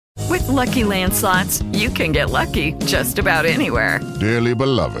Lucky Land Slots, you can get lucky just about anywhere. Dearly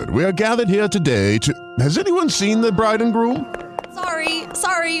beloved, we are gathered here today to... Has anyone seen the bride and groom?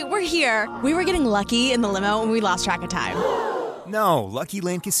 Sorry, we're here. We were getting lucky in the limo and we lost track of time. No, Lucky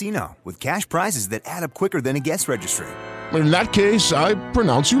Land Casino, with cash prizes that add up quicker than a guest registry. In that case, I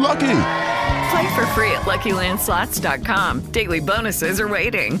pronounce you lucky. Play for free at LuckyLandSlots.com. Daily bonuses are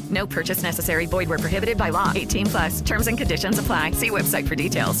waiting. No purchase necessary. Void where prohibited by law. 18+. Terms and conditions apply. See website for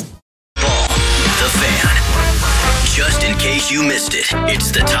details. The Fan. Just in case you missed it, it's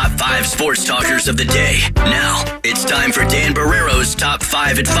the top 5 sports talkers of the day. Now, it's time for Dan Barrero's Top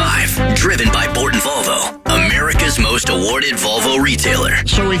 5 at 5, driven by Borton Volvo, America's most awarded Volvo retailer.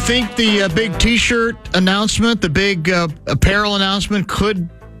 So we think the big T-shirt announcement, the big apparel announcement could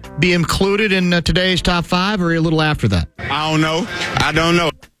be included in today's Top 5, or a little after that? I don't know.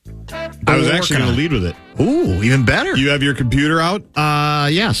 I was actually going to lead with it. Ooh, even better. You have your computer out?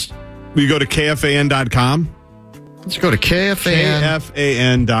 Yes. Will you go to KFAN.com? Let's go to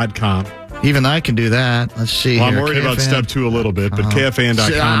KFAN.com. Even I can do that. Let's see. Well, here. I'm worried about step 2 a little bit, but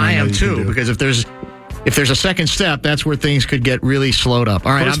KFAN.com. I am too, because if there's a second step, that's where things could get really slowed up.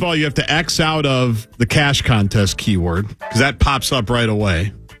 All right. First of all, you have to X out of the cash contest keyword, because that pops up right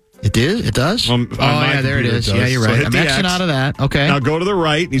away. It is? It does? Yeah, there it is. Yeah, you're right. I'm Xing out of that. Okay. Now go to the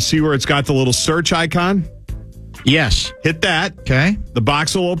right, and you see where it's got the little search icon? Yes. Hit that. Okay. The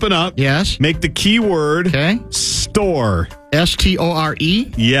box will open up. Yes. Make the keyword store. STORE?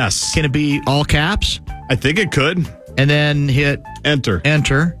 Yes. Can it be all caps? I think it could. And then hit enter.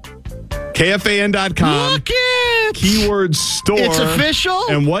 KFAN.com. Look it! Keyword store. It's official.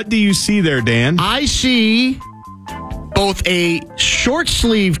 And what do you see there, Dan? I see both a short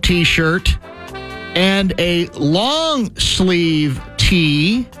sleeve T-shirt and a long sleeve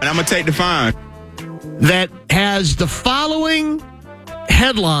tee. And I'm going to take the fine. That has the following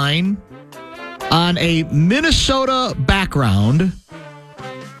headline on a Minnesota background: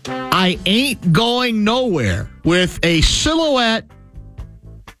 I ain't going nowhere, with a silhouette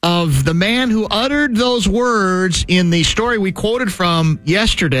of the man who uttered those words in the story we quoted from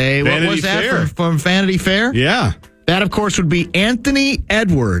yesterday. Vanity what was that Fair. from Vanity Fair? Yeah. That, of course, would be Anthony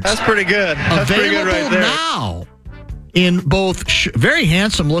Edwards. That's pretty good. That's pretty good right there. Now in both very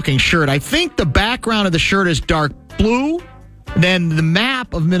handsome-looking shirt. I think the background of the shirt is dark blue. Then the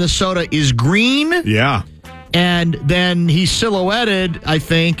map of Minnesota is green. Yeah. And then he's silhouetted, I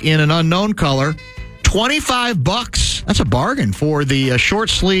think, in an unknown color. $25. That's a bargain for the short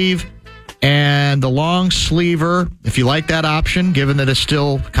sleeve and the long sleever. If you like that option, given that it's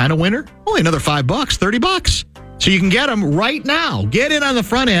still kind of winter, only another $5, $30. So you can get them right now. Get in on the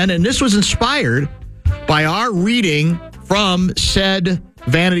front end. And this was inspired by our reading from said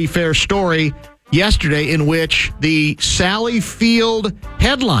Vanity Fair story yesterday, in which the Sally Field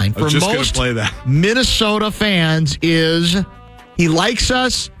headline for most Minnesota fans is, he likes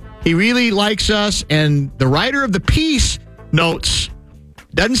us, he really likes us, and the writer of the piece notes,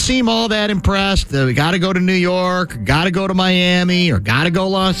 doesn't seem all that impressed. We got to go to New York, got to go to Miami, or got to go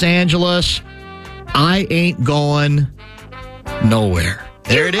Los Angeles. I ain't going nowhere.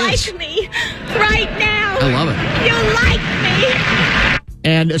 There it is. You like me right now. I love it. You like me.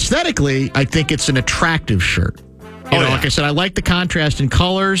 And aesthetically, I think it's an attractive shirt. Like I said, I like the contrast in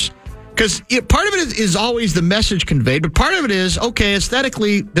colors. Because part of it is always the message conveyed, but part of it is, okay,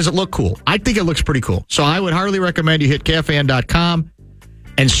 aesthetically, does it look cool? I think it looks pretty cool. So I would heartily recommend you hit KFAN.com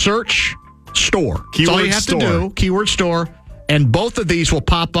and search store. That's all you have to do. Keyword store. And both of these will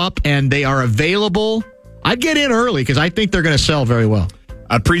pop up, and they are available. I'd get in early because I think they're going to sell very well.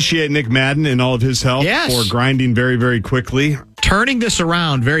 I appreciate Nick Madden and all of his help for grinding very, very quickly. Turning this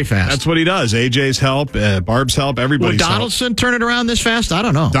around very fast. That's what he does. AJ's help, Barb's help, everybody's help. Would Donaldson turn it around this fast? I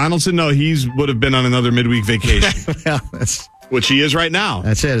don't know. Donaldson, no, he would have been on another midweek vacation. Which he is right now.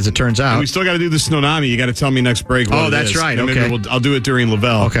 That's it, as it turns out. And we still got to do the Snonami. You got to tell me next break what it that's is. right. And okay. I'll do it during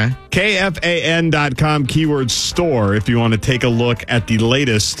Lavelle. Okay. KFAN.com keyword store if you want to take a look at the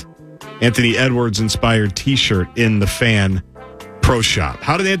latest Anthony Edwards-inspired T-shirt in the Fan Pro Shop.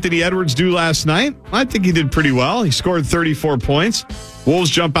 How did Anthony Edwards do last night? I think he did pretty well. He scored 34 points. Wolves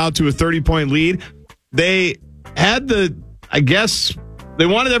jump out to a 30-point lead. They had they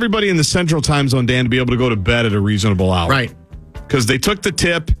wanted everybody in the Central Time Zone, Dan, to be able to go to bed at a reasonable hour. Right. Because they took the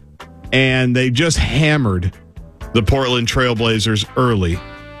tip and they just hammered the Portland Trailblazers early.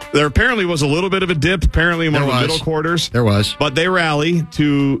 There apparently was a little bit of a dip, apparently in one of the middle quarters. There was. But they rally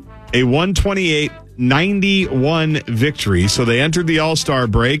to a 128-91 victory. So they entered the All-Star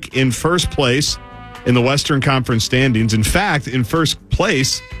break in first place in the Western Conference standings. In fact, in first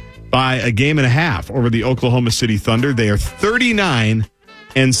place by a game and a half over the Oklahoma City Thunder. They are 39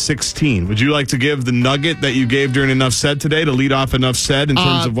 and 16. Would you like to give the nugget that you gave during Enough Said today to lead off Enough Said in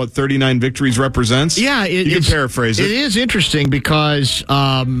terms of what 39 victories represents? Yeah, you can paraphrase it. It is interesting because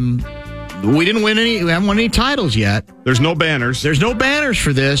we haven't won any titles yet. There's no banners. There's no banners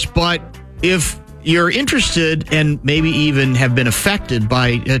for this, but if you're interested and maybe even have been affected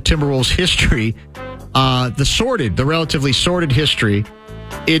by Timberwolves history, the relatively sordid history,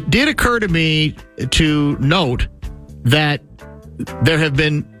 it did occur to me to note that there have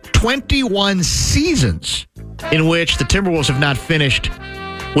been 21 seasons in which the Timberwolves have not finished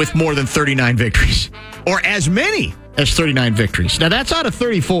with more than 39 victories, or as many as 39 victories. Now, that's out of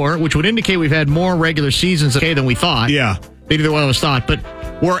 34, which would indicate we've had more regular seasons than we thought. Yeah. Maybe than what was thought, but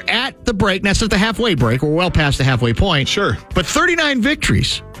we're at the break. That's not the halfway break. We're well past the halfway point. Sure. But 39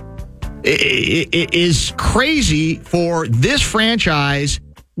 victories is crazy for this franchise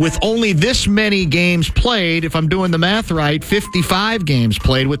with only this many games played. If I'm doing the math right, 55 games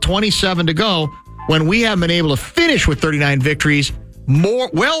played with 27 to go, when we haven't been able to finish with 39 victories,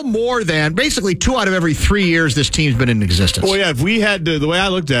 more than basically 2 out of every 3 years this team's been in existence. Well, yeah, if we had to, the way I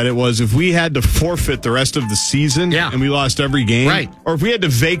looked at it was if we had to forfeit the rest of the season and we lost every game, right, or if we had to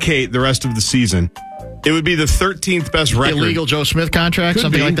vacate the rest of the season, it would be the 13th best record. Illegal Joe Smith contract,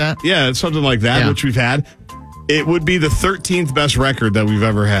 something like that? Yeah, it's something like that, which we've had. It would be the 13th best record that we've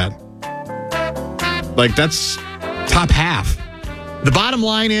ever had. Like, that's top half. The bottom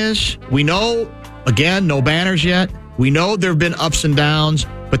line is, we know, again, no banners yet. We know there have been ups and downs,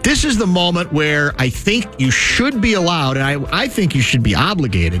 but this is the moment where I think you should be allowed, and I think you should be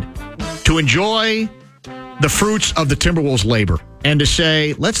obligated to enjoy the fruits of the Timberwolves' labor and to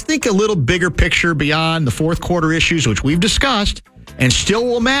say, let's think a little bigger picture beyond the fourth quarter issues, which we've discussed, and still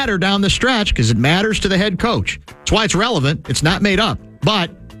will matter down the stretch because it matters to the head coach. That's why it's relevant. It's not made up.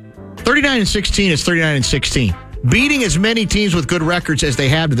 But 39-16 is 39-16. Beating as many teams with good records as they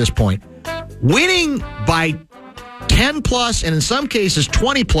have to this point. Winning by 10 plus, and in some cases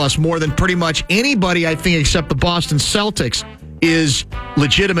 20 plus more than pretty much anybody, I think, except the Boston Celtics, is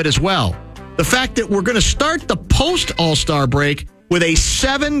legitimate as well. The fact that we're going to start the post-All-Star break with a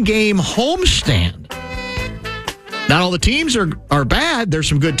 7-game homestand. Not all the teams are bad. There's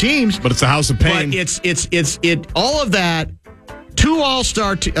some good teams. But it's a house of pain. But it's all of that. 2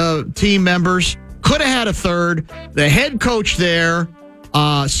 All-Star team members. Could have had a third. The head coach there.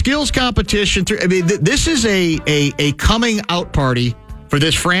 Skills competition. I mean, this is a coming out party for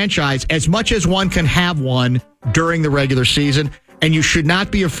this franchise as much as one can have one during the regular season. And you should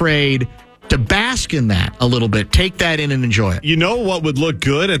not be afraid to bask in that a little bit. Take that in and enjoy it. You know what would look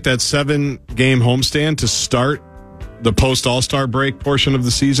good at that 7-game homestand to start the post-All-Star break portion of the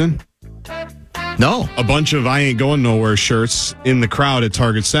season? No. A bunch of I ain't going nowhere shirts in the crowd at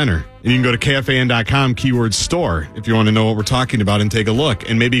Target Center. And you can go to KFAN.com, keyword store, if you want to know what we're talking about and take a look.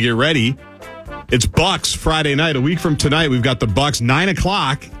 And maybe get ready. It's Bucks Friday night. A week from tonight, we've got the Bucks 9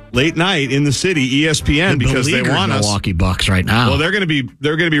 o'clock, late night in the city, ESPN, because they want us. Milwaukee Bucks right now. Well, they're going to be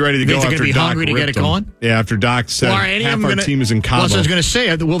ready to go after Doc. They're going to be hungry to get it going? Yeah, after Doc said half our team is in Cabo. Well, I was going to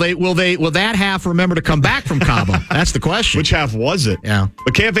say, will that half remember to come back from Cabo? That's the question. Which half was it? Yeah.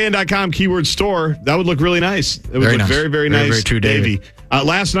 But KFAN.com, keyword store, that would look really nice. It would look very, very nice. Very true, Davey.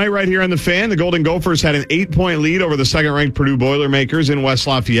 Last night right here on The Fan, the Golden Gophers had an 8-point lead over the second-ranked Purdue Boilermakers in West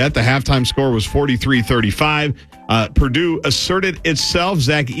Lafayette. The halftime score was 43-35. Purdue asserted itself.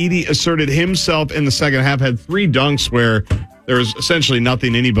 Zach Edey asserted himself in the second half, had 3 dunks where there was essentially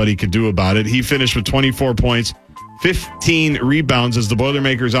nothing anybody could do about it. He finished with 24 points, 15 rebounds as the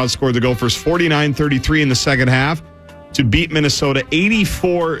Boilermakers outscored the Gophers 49-33 in the second half to beat Minnesota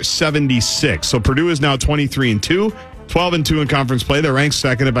 84-76. So Purdue is now 23-2. 12-2 in conference play. They're ranked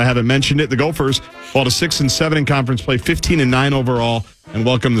second, if I haven't mentioned it. The Gophers fall to 6-7 in conference play, 15-9 overall, and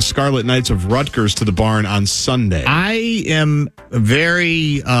welcome the Scarlet Knights of Rutgers to the barn on Sunday. I am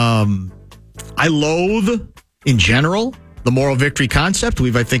very, I loathe, in general, the moral victory concept.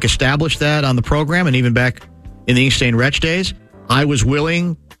 We've, I think, established that on the program, and even back in the Inkster and Wretch days. I was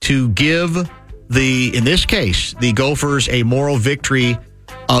willing to give in this case, the Gophers a moral victory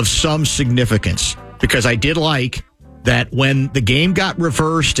of some significance, because I did like that when the game got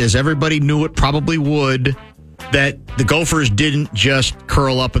reversed, as everybody knew it probably would, that the Gophers didn't just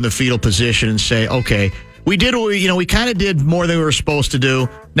curl up in the fetal position and say, okay, we kind of did more than we were supposed to do.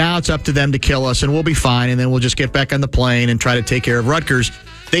 Now it's up to them to kill us and we'll be fine. And then we'll just get back on the plane and try to take care of Rutgers.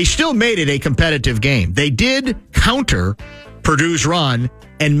 They still made it a competitive game. They did counter Purdue's run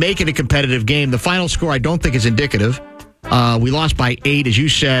and make it a competitive game. The final score I don't think is indicative. We lost by 8, as you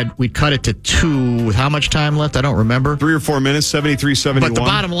said. We cut it to 2 with how much time left? I don't remember. 3 or 4 minutes, 73-71. But the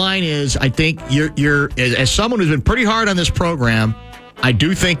bottom line is, I think you're as someone who's been pretty hard on this program, I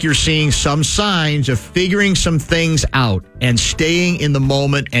do think you're seeing some signs of figuring some things out and staying in the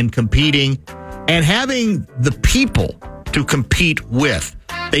moment and competing and having the people to compete with.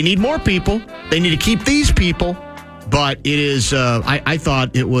 They need more people. They need to keep these people. But it is, I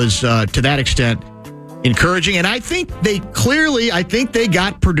thought it was, to that extent, encouraging. And I think they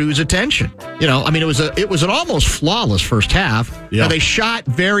got Purdue's attention. You know, I mean, it was an almost flawless first half. Yeah. Now, they shot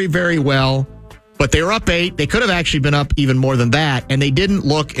very, very well. But they were up 8. They could have actually been up even more than that. And they didn't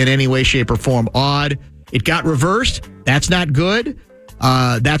look in any way, shape, or form odd. It got reversed. That's not good.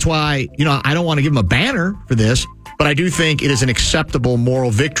 That's why, I don't want to give them a banner for this. But I do think it is an acceptable moral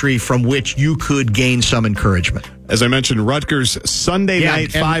victory from which you could gain some encouragement. As I mentioned, Rutgers Sunday night,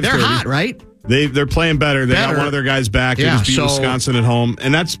 5:30. They're hot, right? They're playing better. They got one of their guys back. They just beat Wisconsin at home.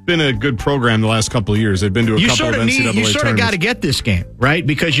 And that's been a good program the last couple of years. They've been to a couple of NCAA tournaments. You sort of got to get this game, right?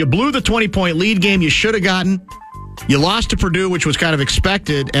 Because you blew the 20-point lead game you should have gotten. You lost to Purdue, which was kind of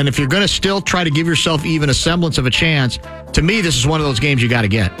expected. And if you're going to still try to give yourself even a semblance of a chance, to me, this is one of those games you got to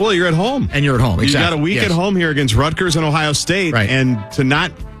get. Well, you're at home. And you're at home, exactly. You got a week at home here against Rutgers and Ohio State. Right. And to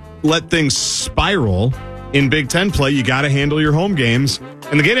not let things spiral in Big Ten play, you got to handle your home games.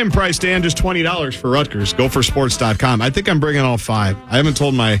 And the get-in price, Dan, just $20 for Rutgers. Gophersports.com. I think I'm bringing all 5. I haven't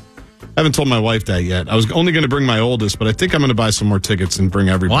told my wife that yet. I was only going to bring my oldest, but I think I'm going to buy some more tickets and bring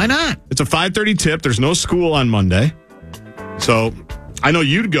everybody. Why not? It's a 5:30 tip. There's no school on Monday. So I know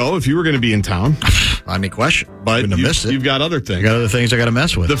you'd go if you were going to be in town. Any question. But Wouldn't have missed it. You've got other things. I got other things I got to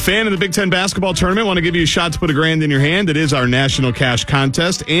mess with. The fan of the Big Ten basketball tournament want to give you a shot to put $1,000 in your hand. It is our national cash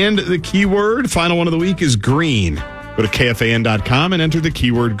contest. And the keyword, final one of the week, is green. Go to KFAN.com and enter the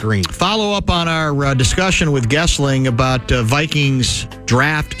keyword green. Follow up on our discussion with Gessling about Vikings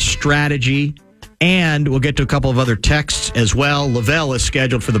draft strategy. And we'll get to a couple of other texts as well. Lavelle is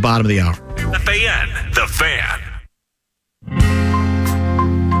scheduled for the bottom of the hour. The fan.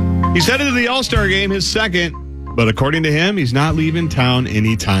 He's headed to the All-Star game, his second. But according to him, he's not leaving town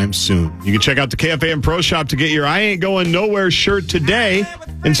anytime soon. You can check out the KFAN Pro Shop to get your I Ain't Going Nowhere shirt today,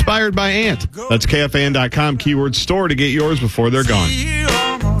 inspired by Ant. That's KFAN.com, keyword store, to get yours before they're gone.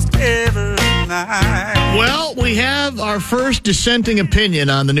 Well, we have our first dissenting opinion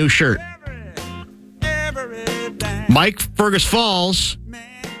on the new shirt. Mike Fergus Falls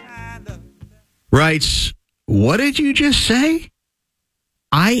writes, what did you just say?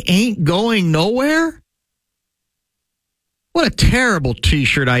 I ain't going nowhere? What a terrible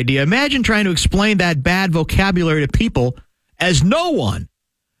T-shirt idea. Imagine trying to explain that bad vocabulary to people as no one,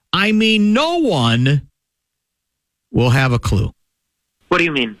 I mean no one, will have a clue. What do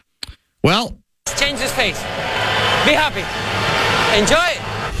you mean? Well, change his face. Be happy. Enjoy it.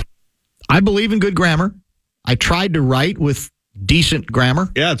 I believe in good grammar. I tried to write with decent grammar.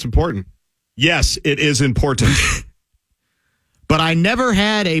 Yeah, it's important. Yes, it is important. But I never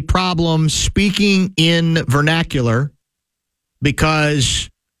had a problem speaking in vernacular because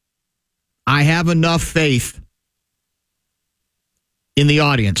I have enough faith in the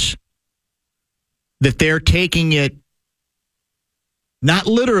audience that they're taking it not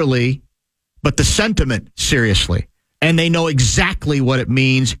literally, but the sentiment seriously. And they know exactly what it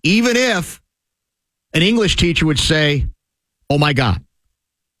means, even if an English teacher would say, oh, my God.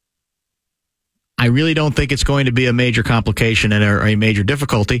 I really don't think it's going to be a major complication and a major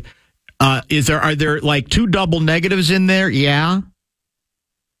difficulty. Are there like 2 double negatives in there? Yeah.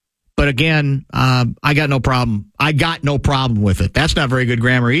 But again, I got no problem. I got no problem with it. That's not very good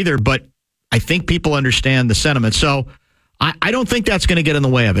grammar either, but I think people understand the sentiment. So I don't think that's going to get in the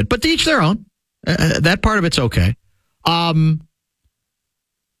way of it. But to each their own. That part of it's okay.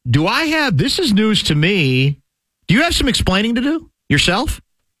 This is news to me. Do you have some explaining to do yourself?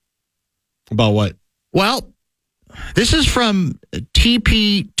 About what? Well, this is from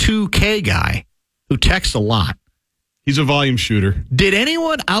TP2K guy who texts a lot. He's a volume shooter. Did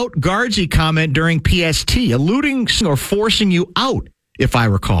anyone out Guardsy comment during PST, alluding or forcing you out, if I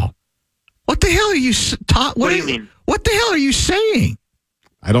recall? What the hell are you taught? What do you mean? What the hell are you saying?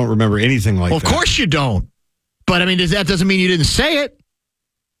 I don't remember anything like that. Of course you don't. But I mean, that doesn't mean you didn't say it.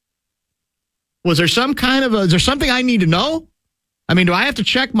 Was there some kind of is there something I need to know? I mean, do I have to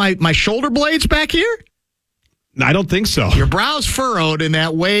check my shoulder blades back here? I don't think so. Your brow's furrowed in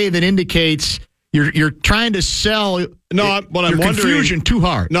that way that indicates you're trying to sell I'm wondering, confusion too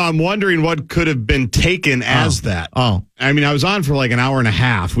hard. No, I'm wondering what could have been taken as that. Oh. I mean, I was on for like an hour and a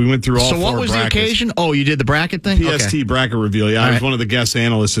half. We went through all 4 brackets. So what was the occasion? Oh, you did the bracket thing? PST bracket reveal. Yeah, I was one of the guest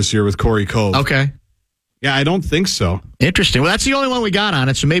analysts this year with Corey Cove. Okay. Yeah, I don't think so. Interesting. Well, that's the only one we got on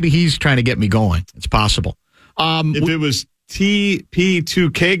it, so maybe he's trying to get me going. It's possible. If it was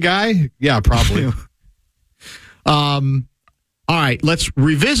TP2K guy, yeah, probably. All right, let's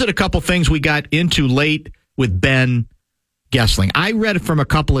revisit a couple things we got into late with Ben Gessling. I read from a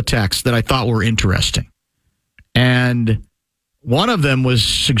couple of texts that I thought were interesting. And one of them was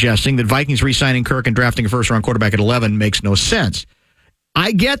suggesting that Vikings re-signing Kirk and drafting a first-round quarterback at 11 makes no sense.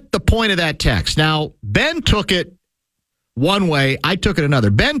 I get the point of that text. Now, Ben took it one way. I took it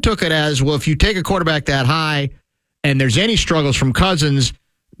another. Ben took it as, well, if you take a quarterback that high and there's any struggles from Cousins,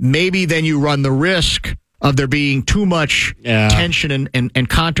 maybe then you run the risk of there being too much tension and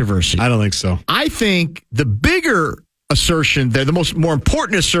controversy. I don't think so. I think the bigger assertion there, the more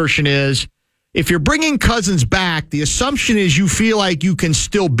important assertion is, if you're bringing Cousins back, the assumption is you feel like you can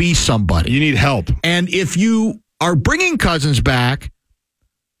still be somebody. You need help. And if you are bringing Cousins back,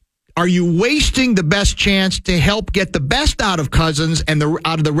 are you wasting the best chance to help get the best out of Cousins and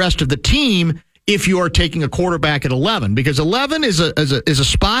out of the rest of the team if you are taking a quarterback at 11? Because 11 is a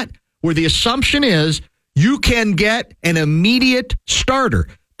spot where the assumption is you can get an immediate starter,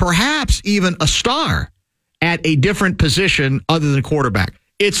 perhaps even a star at a different position other than quarterback.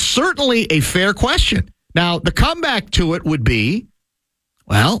 It's certainly a fair question. Now, the comeback to it would be,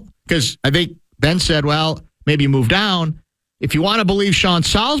 well, because I think Ben said, well, maybe you move down. If you want to believe Sean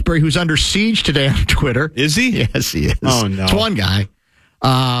Salisbury, who's under siege today on Twitter. Is he? Yes, he is. Oh, no. It's one guy.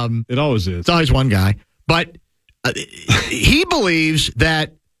 It always is. It's always one guy. But he believes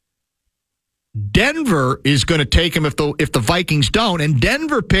that Denver is going to take him if the Vikings don't, and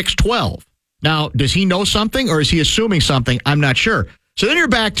Denver picks 12. Now, does he know something, or is he assuming something? I'm not sure. So then you're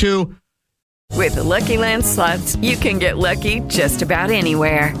back to... With the Lucky Land Slots, you can get lucky just about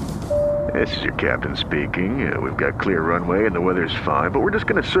anywhere. This is your captain speaking. We've got clear runway and the weather's fine, but we're just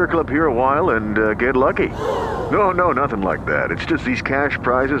going to circle up here a while and get lucky. No, nothing like that. It's just these cash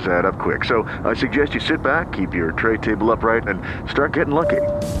prizes add up quick. So I suggest you sit back, keep your tray table upright, and start getting lucky.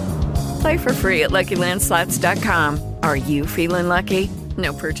 Play for free at LuckyLandSlots.com. Are you feeling lucky?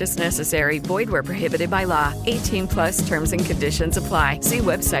 No purchase necessary. Void where prohibited by law. 18+ terms and conditions apply. See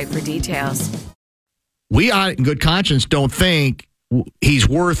website for details. We, in good conscience, don't think he's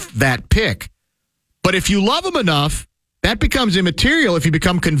worth that pick. But if you love him enough, that becomes immaterial if you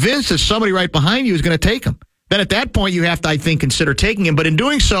become convinced that somebody right behind you is going to take him. Then at that point, you have to, I think, consider taking him. But in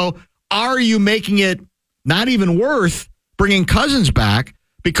doing so, are you making it not even worth bringing Cousins back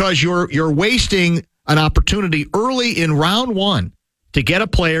because you're wasting an opportunity early in round one to get a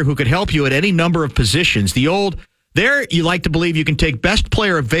player who could help you at any number of positions? The old, there you like to believe you can take best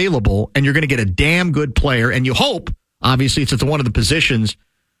player available and you're going to get a damn good player, and you hope, obviously, it's at one of the positions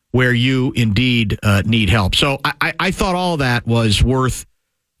where you indeed need help. So I thought all of that was worth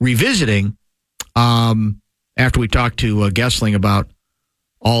revisiting after we talked to Gessling about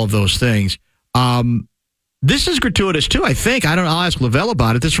all of those things. This is gratuitous, too, I think. I don't know. I'll ask Lavelle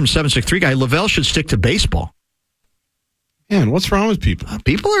about it. This is from 763 guy. Lavelle should stick to baseball. Man, what's wrong with people?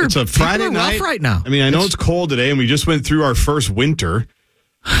 It's a Friday night rough right now. I mean, I know it's cold today, and we just went through our first winter.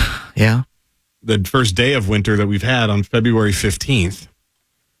 Yeah. The first day of winter that we've had on February 15th. I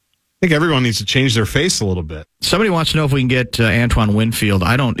think everyone needs to change their face a little bit. Somebody wants to know if we can get Antoine Winfield.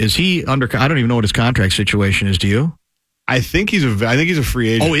 I don't even know what his contract situation is. Do you? I think he's a free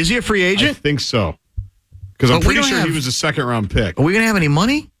agent. Oh, is he a free agent? I think so. Because I'm pretty sure he was a second-round pick. Are we going to have any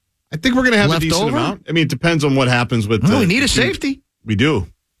money? I think we're going to have a decent amount. I mean, it depends on what happens with we need a safety. We do.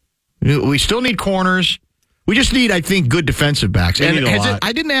 We still need corners. We just need, I think, good defensive backs. And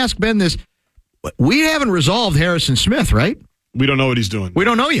I didn't ask Ben this. We haven't resolved Harrison Smith, right? We don't know what he's doing. We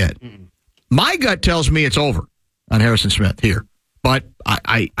don't know yet. Mm-mm. My gut tells me it's over on Harrison Smith here. But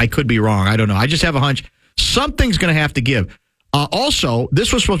I could be wrong. I don't know. I just have a hunch. Something's going to have to give. Also,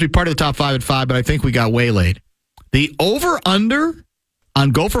 this was supposed to be part of the top 5 at 5, but I think we got waylaid. The over-under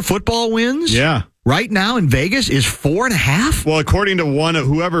on Gopher football wins right now in Vegas is 4.5. Well, according to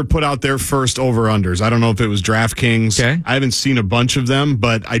whoever put out their first over-unders, I don't know if it was DraftKings. Okay. I haven't seen a bunch of them,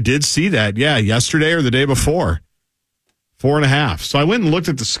 but I did see that, yesterday or the day before. 4.5. So I went and looked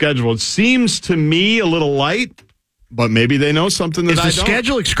at the schedule. It seems to me a little light, but maybe they know something that I don't. Is the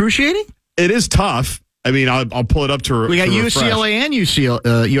schedule excruciating? It is tough. I mean, I'll pull it up to We got UCLA and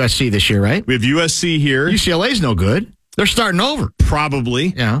USC this year, right? We have USC here. UCLA's no good. They're starting over.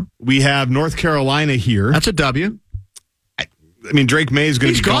 Probably. Yeah. We have North Carolina here. That's a W. I mean, Drake May is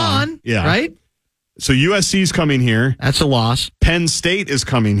going to be gone. Yeah. Right? So USC's coming here. That's a loss. Penn State is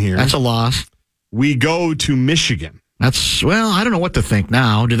coming here. That's a loss. We go to Michigan. I don't know what to think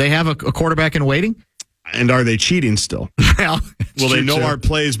now. Do they have a quarterback in waiting? And are they cheating still? Well, will they know our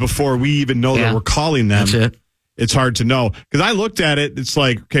plays before we even know that we're calling them? That's it. It's hard to know. Because I looked at it, it's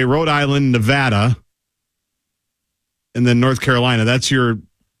like, okay, Rhode Island, Nevada, and then North Carolina. That's your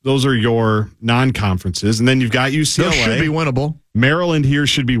Those are your non-conferences. And then you've got UCLA. Those should be winnable. Maryland here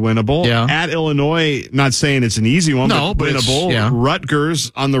should be winnable. Yeah. At Illinois, not saying it's an easy one, but winnable. Yeah.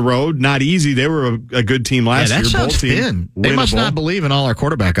 Rutgers on the road, not easy. They were a good team last year. That sounds Both thin. They must not believe in all our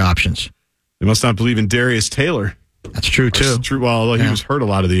quarterback options. They must not believe in Darius Taylor. That's true, too. Well, he was hurt a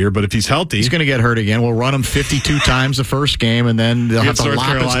lot of the year, but if he's healthy. He's going to get hurt again. We'll run him 52 times the first game, and then they'll have to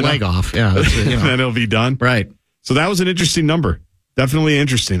lop his leg off. Yeah, and then it'll be done. Right. So that was an interesting number. Definitely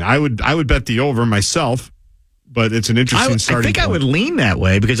interesting. I would bet the over myself, but it's an interesting starting I think point. I would lean that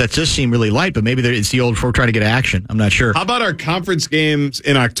way because that just seemed really light, but maybe it's the old we're trying to get action. I'm not sure. How about our conference games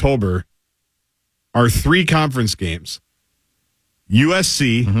in October? Our 3 conference games.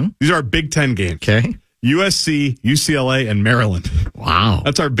 USC. These are our Big Ten games. Okay. USC, UCLA, and Maryland. Wow.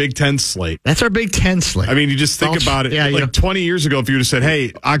 That's our Big Ten slate. That's our Big Ten slate. I mean, you just think about it. Yeah, 20 years ago, if you would have said,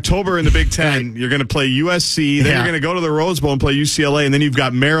 hey, October in the Big Ten, you're going to play USC, then you're going to go to the Rose Bowl and play UCLA, and then you've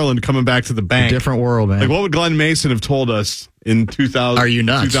got Maryland coming back to the bank. A different world, man. Like, what would Glenn Mason have told us in 2000, Are you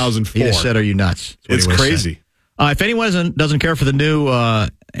nuts? 2004? He just said, are you nuts? It's crazy. If anyone doesn't care for the new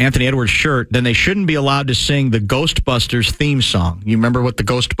Anthony Edwards shirt, then they shouldn't be allowed to sing the Ghostbusters theme song. You remember what the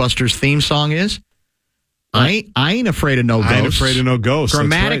Ghostbusters theme song is? I ain't afraid of no ghosts. I ain't afraid of no ghosts.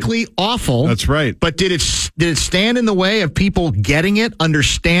 Grammatically awful. That's right. But did it stand in the way of people getting it,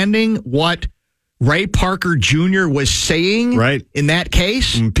 understanding what Ray Parker Jr. was saying in that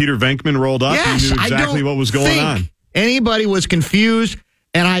case? When Peter Venkman rolled up, yes, he knew exactly what was going on. Anybody was confused,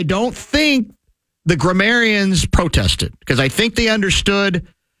 and I don't think the grammarians protested because I think they understood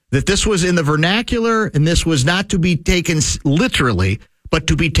that this was in the vernacular and this was not to be taken literally, but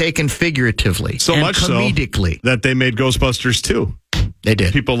to be taken figuratively and much comedically. So that they made Ghostbusters 2. They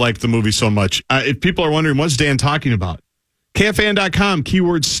did. People liked the movie so much. If people are wondering, what's Dan talking about? KFAN.com,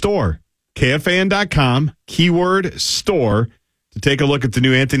 keyword store. KFAN.com, keyword store, to take a look at the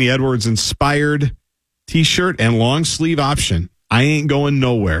new Anthony Edwards inspired T-shirt and long sleeve option. I ain't going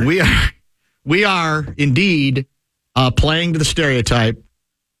nowhere. We are indeed playing to the stereotype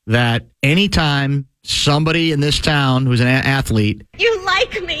that anytime somebody in this town who's an athlete You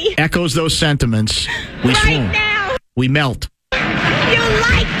like me. echoes those sentiments, we swoon. Now. We melt. You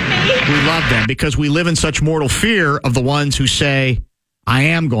like me. We love them because we live in such mortal fear of the ones who say, I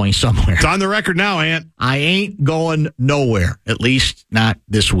am going somewhere. It's on the record now, Ant. I ain't going nowhere, at least not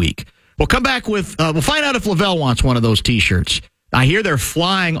this week. We'll come back with, we'll find out if Lavelle wants one of those T-shirts. I hear they're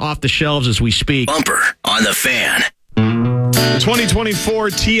flying off the shelves as we speak. Bumper on the Fan. The 2024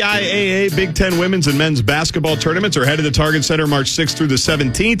 TIAA Big Ten women's and men's basketball tournaments are headed to Target Center March 6th through the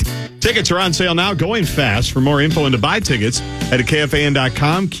 17th. Tickets are on sale now, going fast. For more info and to buy tickets, head to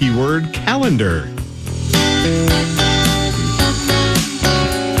KFAN.com, keyword calendar.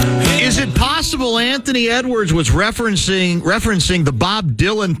 Is it possible Anthony Edwards was referencing the Bob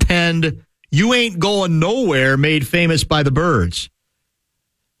Dylan penned "You Ain't Going Nowhere" made famous by the Byrds?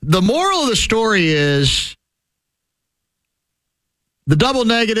 The moral of the story is the double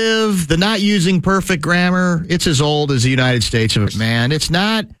negative, the not using perfect grammar, it's as old as the United States of man. It's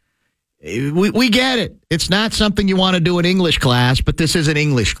not, we get it. It's not something you want to do in English class, but this is an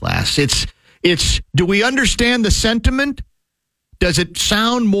English class. It's, do we understand the sentiment? Does it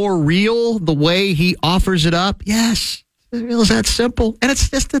sound more real the way he offers it up? Yes. It feels that simple. And it's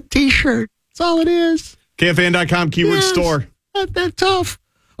just a T-shirt. That's all it is. KFAN.com, keyword store. Not that tough.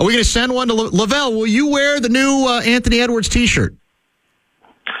 Are we going to send one to Lavelle? Will you wear the new Anthony Edwards T-shirt?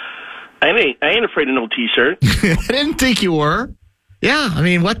 I ain't afraid of no T-shirt. I didn't think you were. Yeah, I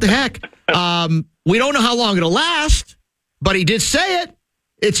mean, what the heck? We don't know how long it'll last, but he did say it.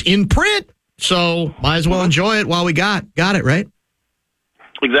 It's in print, so might as well enjoy it while we got it, right?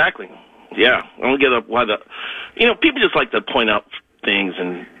 Exactly. Yeah. I don't get up why people just like to point out things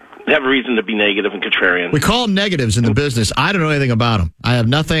and have a reason to be negative and contrarian. We call them negatives in the business. I don't know anything about them. I have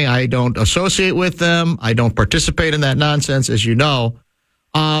nothing. I don't associate with them. I don't participate in that nonsense, as you know.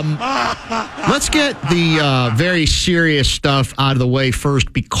 Let's get the very serious stuff out of the way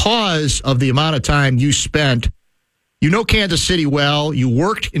first because of the amount of time you spent. You know Kansas City well. You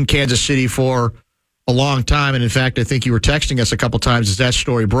worked in Kansas City for a long time. And in fact, I think you were texting us a couple times as that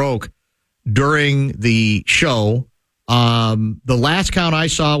story broke during the show. The last count I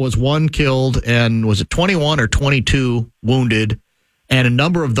saw was 1 killed and was it 21 or 22 wounded? And a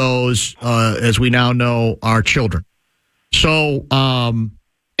number of those, as we now know, are children. So,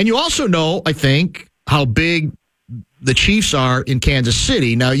 and you also know, I think, how big the Chiefs are in Kansas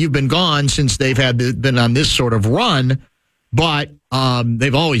City. Now, you've been gone since they've been on this sort of run, but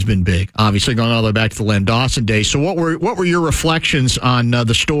they've always been big, obviously, going all the way back to the Len Dawson days. So what were your reflections on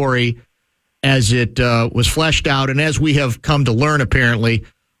the story as it was fleshed out and as we have come to learn, apparently,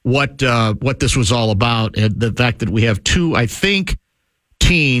 what this was all about, and the fact that we have two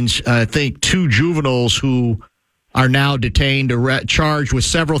teens, two juveniles who are now detained or charged with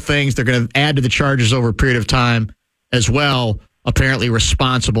several things. They're going to add to the charges over a period of time as well, apparently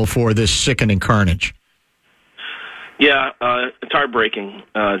responsible for this sickening carnage. Yeah, it's heartbreaking,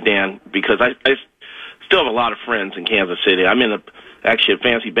 Dan, because I still have a lot of friends in Kansas City. I'm in actually a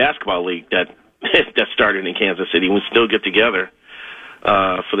fantasy basketball league that started in Kansas City. We still get together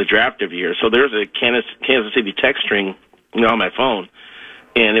for the draft every year. So there's a Kansas City text string on my phone,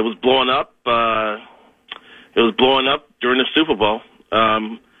 and it was blowing up. It was blowing up during the Super Bowl.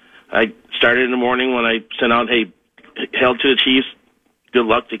 I started in the morning when I sent out, hey, hail to the Chiefs, good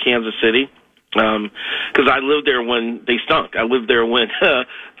luck to Kansas City. Because I lived there when they stunk. I lived there when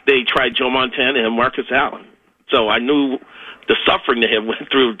they tried Joe Montana and Marcus Allen. So I knew the suffering they had went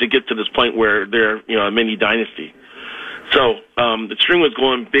through to get to this point where they're, a mini dynasty. So the string was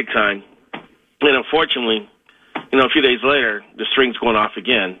going big time. And unfortunately, a few days later, the string's going off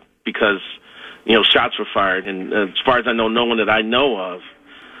again because, shots were fired. And as far as I know, no one that I know of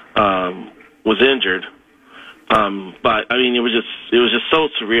was injured. But I mean, it was just so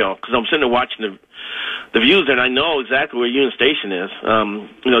surreal because I'm sitting there watching the views, and I know exactly where Union Station is.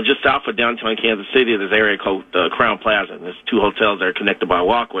 Just south of downtown Kansas City, there's an area called Crown Plaza. And there's two hotels that are connected by a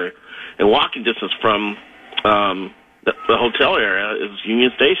walkway, and walking distance from the hotel area is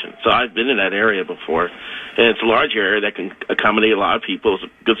Union Station. So I've been in that area before, and it's a large area that can accommodate a lot of people. It's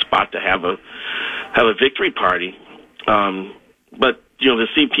a good spot to have a victory party. But to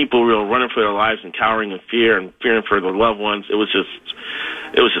see people running for their lives and cowering in fear and fearing for their loved ones, it was just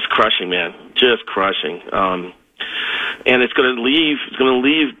crushing, man, just crushing. And it's going to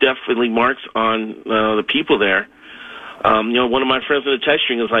leave definitely marks on the people there. One of my friends in the text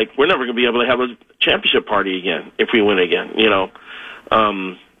string is like, we're never going to be able to have a championship party again if we win again.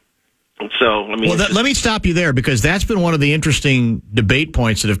 So I mean, let me stop you there because that's been one of the interesting debate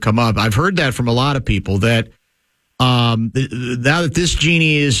points that have come up. I've heard that from a lot of people that. Now that this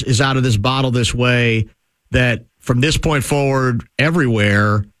genie is out of this bottle this way, that from this point forward,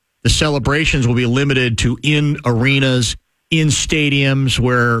 everywhere, the celebrations will be limited to in arenas, in stadiums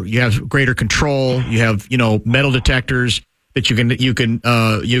where you have greater control. You have, metal detectors that you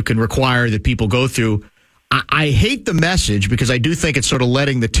can require that people go through. I hate the message because I do think it's sort of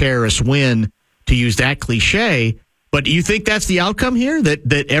letting the terrorists win, to use that cliche. But do you think that's the outcome here?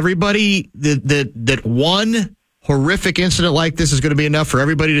 That everybody that one horrific incident like this is going to be enough for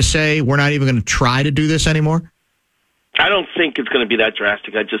everybody to say we're not even going to try to do this anymore? I don't think it's going to be that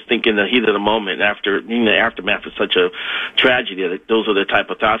drastic. I just think in the heat of the moment, after the aftermath of such a tragedy, that those are the type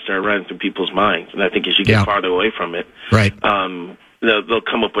of thoughts that are running through people's minds. And I think as you get farther away from it, right, they'll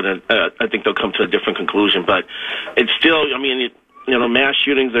come up with I think they'll come to a different conclusion. But it's still, I mean, mass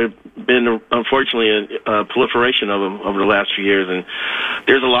shootings have been, unfortunately, a proliferation of them over the last few years. And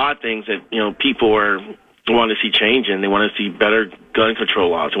there's a lot of things that, people want to see change in. They want to see better gun control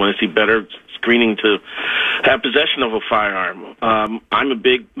laws. They want to see better screening to have possession of a firearm. I'm a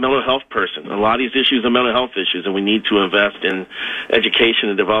big mental health person. A lot of these issues are mental health issues, and we need to invest in education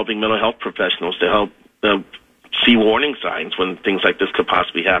and developing mental health professionals to help see warning signs when things like this could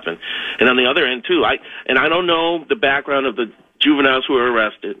possibly happen. And on the other end, too, I don't know the background of the juveniles who were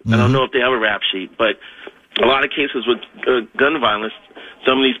arrested. Mm-hmm. I don't know if they have a rap sheet, but a lot of cases with gun violence,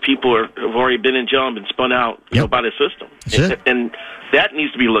 some of these people have already been in jail and been spun out by the system. And that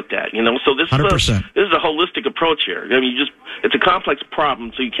needs to be looked at. So this is a holistic approach here. I mean, it's a complex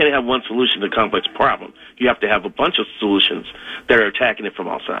problem, so you can't have one solution to a complex problem. You have to have a bunch of solutions that are attacking it from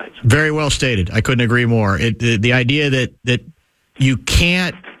all sides. Very well stated. I couldn't agree more. The idea that you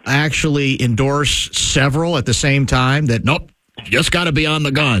can't actually endorse several at the same time, that nope, just got to be on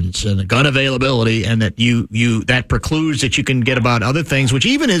the guns and the gun availability, and that you that precludes that you can get about other things, which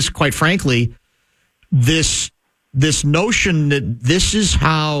even is, quite frankly, this notion that this is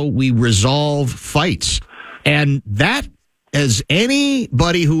how we resolve fights. And that, as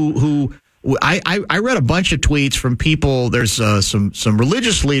anybody who I read a bunch of tweets from people. There's some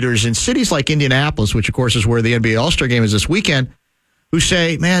religious leaders in cities like Indianapolis, which of course is where the NBA All-Star Game is this weekend, who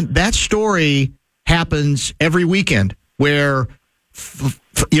say, man, that story happens every weekend, where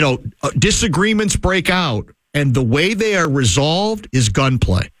disagreements break out, and the way they are resolved is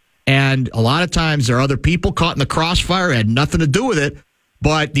gunplay. And a lot of times there are other people caught in the crossfire, had nothing to do with it.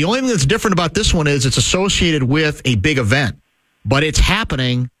 But the only thing that's different about this one is it's associated with a big event. But it's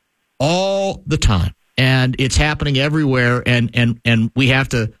happening all the time, and it's happening everywhere, and we have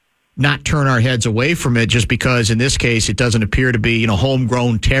to not turn our heads away from it just because in this case it doesn't appear to be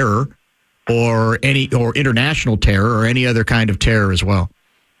homegrown terror or international terror or any other kind of terror as well.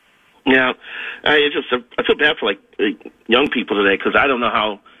 Yeah, I feel bad for young people today because I don't know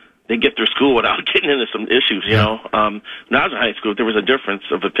how they get through school without getting into some issues. You know, when I was in high school, there was a difference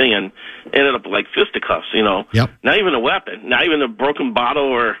of opinion. Ended up like fisticuffs. You know, not even a weapon, not even a broken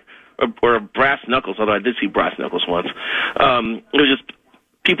bottle or brass knuckles. Although I did see brass knuckles once. It was just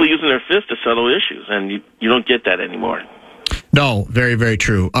people using their fists to settle issues, and you don't get that anymore. No, very, very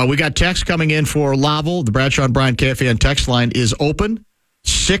true. We got text coming in for Lavelle. The Bradshaw and Brian KFAN text line is open,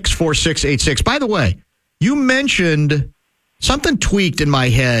 64686. By the way, you mentioned something tweaked in my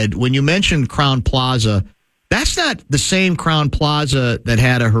head when you mentioned Crowne Plaza. That's not the same Crowne Plaza that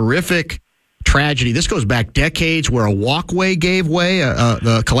had a horrific tragedy. This goes back decades where a walkway gave way,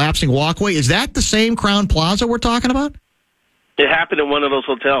 the collapsing walkway. Is that the same Crowne Plaza we're talking about? It happened in one of those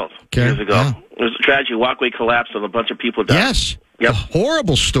hotels years ago. Yeah. It was a tragedy. Walkway collapsed and a bunch of people died. Yes. Yep. A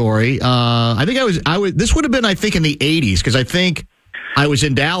horrible story. I think I was. This would have been, I think, in the 80s because I think I was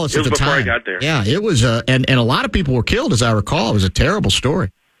in Dallas at the time. It was before I got there. Yeah, it was. And a lot of people were killed, as I recall. It was a terrible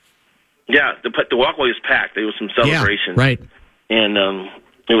story. Yeah, the walkway was packed. There was some celebration. Yeah, right. And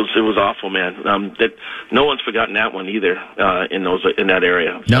it was awful, man. That no one's forgotten that one either in that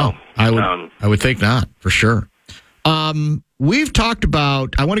area. No, I would think not for sure. We've talked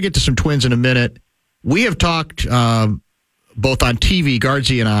about, I want to get to some Twins in a minute. We have talked both on TV,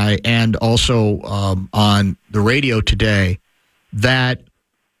 Guardsy and I, and also on the radio today, that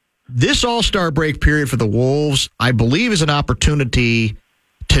this All-Star break period for the Wolves, I believe, is an opportunity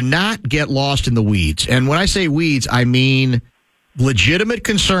to not get lost in the weeds. And when I say weeds, I mean legitimate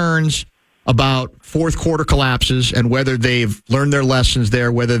concerns about fourth quarter collapses and whether they've learned their lessons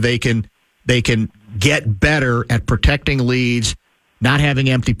there, whether they can get better at protecting leads, not having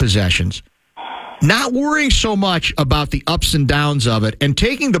empty possessions, not worrying so much about the ups and downs of it, and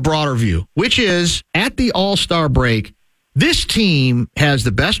taking the broader view, which is at the All-Star break, this team has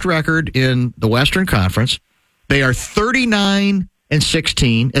the best record in the Western Conference. They are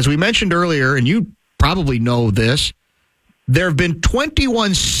 39-16. As we mentioned earlier, and you probably know this, there have been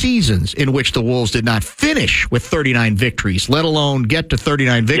 21 seasons in which the Wolves did not finish with 39 victories, let alone get to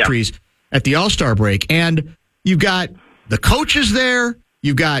 39 victories at the All-Star break. And you've got the coaches there.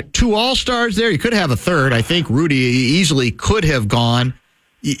 You've got two All-Stars there. You could have a third. I think Rudy easily could have gone.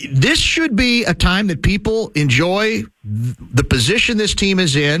 This should be a time that people enjoy the position this team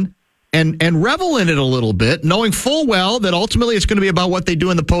is in and revel in it a little bit, knowing full well that ultimately it's going to be about what they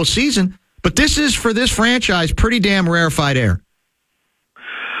do in the postseason. But this is, for this franchise, pretty damn rarefied air.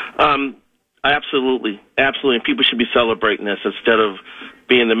 Absolutely. Absolutely. And people should be celebrating this instead of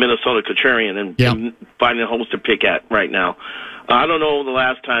being the Minnesota contrarian and finding holes to pick at right now. I don't know the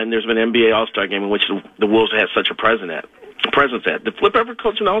last time there's been an NBA All-Star game in which the Wolves had such a presence at. Did Flip ever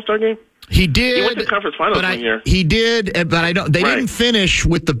coach an All-Star game? He did. He went to conference finals one year. He did, but I don't. They didn't finish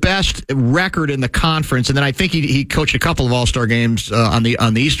with the best record in the conference, and then I think he coached a couple of All-Star games on the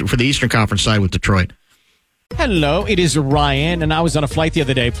Eastern Conference side with Detroit. Hello, it is Ryan, and I was on a flight the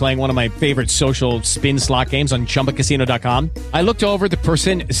other day playing one of my favorite social spin slot games on ChumbaCasino.com. I looked over at the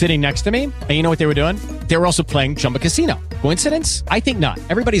person sitting next to me, and you know what they were doing? They were also playing Chumba Casino. Coincidence? I think not.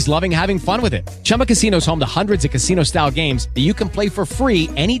 Everybody's loving having fun with it. Chumba Casino is home to hundreds of casino-style games that you can play for free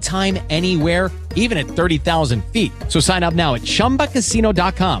anytime, anywhere, even at 30,000 feet. So sign up now at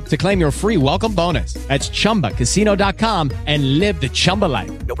ChumbaCasino.com to claim your free welcome bonus. That's ChumbaCasino.com and live the Chumba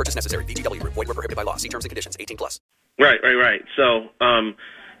life. No purchase necessary. VGW. Void where prohibited by law. See terms and conditions. 18+. Right. So,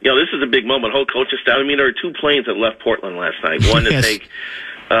 this is a big moment. Whole coaching staff. I mean, there were two planes that left Portland last night. One to take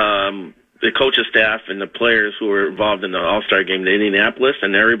the coaching staff and the players who were involved in the All-Star game to Indianapolis,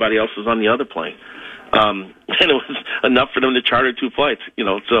 and everybody else was on the other plane. And it was enough for them to charter two flights.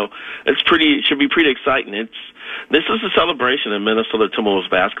 So it should be pretty exciting. This is a celebration in Minnesota Timberwolves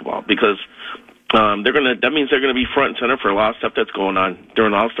basketball because that means they're gonna be front and center for a lot of stuff that's going on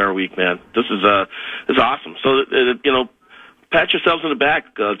during All-Star week, man. This is awesome. So pat yourselves on the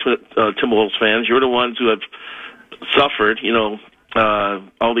back, Timberwolves fans. You're the ones who have suffered,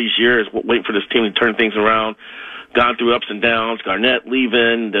 all these years waiting for this team to turn things around. Gone through ups and downs. Garnett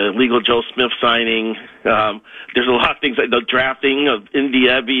leaving, the legal Joe Smith signing. There's a lot of things like the drafting of Indy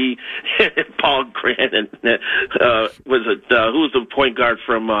Ebby, Paul Grant, and who was the point guard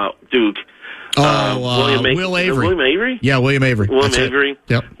from Duke? Will Avery. William Avery? Yeah, William Avery. William Avery.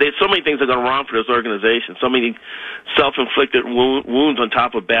 Yep. There's so many things that are going wrong for this organization. So many self-inflicted wounds on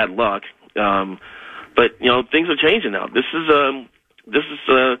top of bad luck. But things are changing now. This is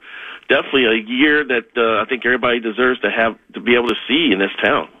definitely a year that I think everybody deserves to be able to see in this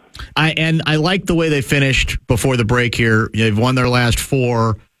town. I like the way they finished before the break here. They've won their last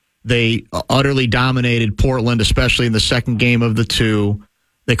four. They utterly dominated Portland, especially in the second game of the two.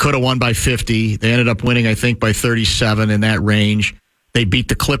 They could have won by 50. They ended up winning, I think, by 37 in that range. They beat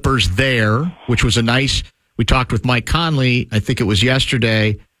the Clippers there, which was a nice. We talked with Mike Conley, I think it was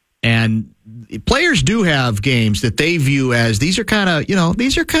yesterday, and players do have games that they view as these are kind of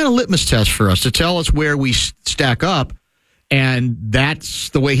litmus tests for us to tell us where we stack up, and that's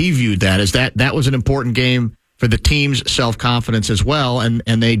the way he viewed that. Is that was an important game for the team's self-confidence as well, and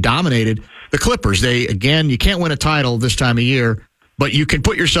they dominated the Clippers. You can't win a title this time of year, but you can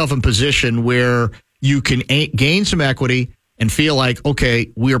put yourself in position where you can gain some equity and feel like,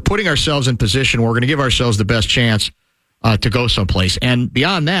 okay, we are putting ourselves in position where we're going to give ourselves the best chance to go someplace. And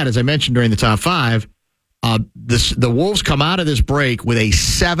beyond that, as I mentioned during the top five, the Wolves come out of this break with a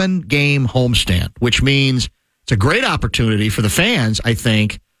 7-game homestand, which means it's a great opportunity for the fans, I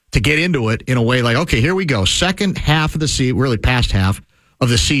think, to get into it in a way like, okay, here we go. Second half of the season, really past half of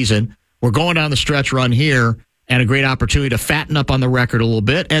the season. We're going down the stretch run here, and a great opportunity to fatten up on the record a little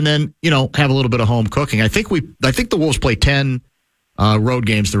bit, and then have a little bit of home cooking. I think the Wolves play 10 road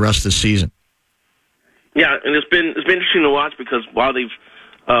games the rest of the season. Yeah, and it's been interesting to watch because while they've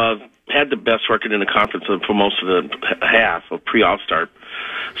had the best record in the conference for most of the half of pre-All-Star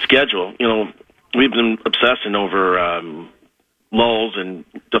schedule, we've been obsessing over lulls and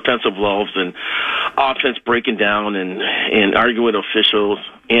defensive lulls and offense breaking down and arguing with officials.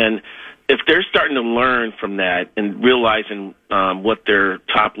 And if they're starting to learn from that and realizing what their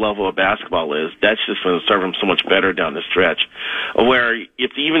top level of basketball is, that's just going to serve them so much better down the stretch. Where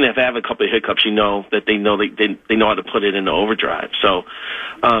even if they have a couple of hiccups, they know how to put it into overdrive. So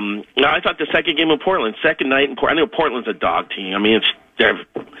I thought the second game in Portland, second night in Portland, I know Portland's a dog team. I mean,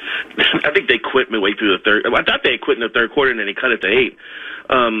 I think they quit midway through the third. I thought they had quit in the third quarter and then they cut it to 8.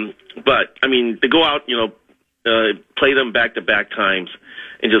 But I mean, to go out, play them back-to-back times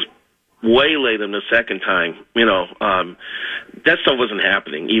and just waylay them the second time, that stuff wasn't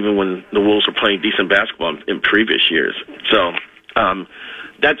happening even when the Wolves were playing decent basketball in previous years. So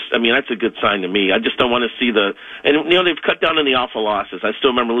that's a good sign to me. I just don't want to see they've cut down on the awful losses. I still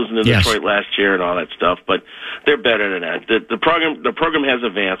remember losing to Detroit last year and all that stuff, but they're better than that. The program has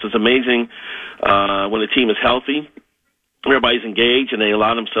advanced. It's amazing when the team is healthy. Everybody's engaged, and they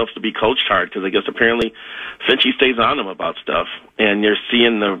allow themselves to be coached hard because I guess apparently Finchie stays on them about stuff, and you're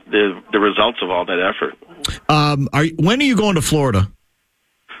seeing the results of all that effort. When are you going to Florida?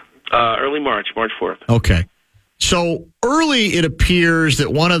 Early March 4th. Okay. So early, it appears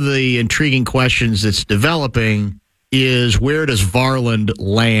that one of the intriguing questions that's developing is where does Varland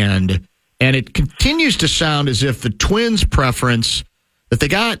land? And it continues to sound as if the Twins' preference, that they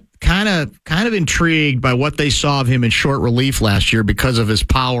got kind of intrigued by what they saw of him in short relief last year because of his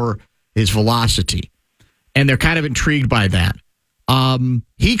power, his velocity. And they're kind of intrigued by that.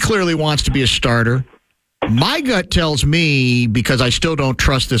 He clearly wants to be a starter. My gut tells me, because I still don't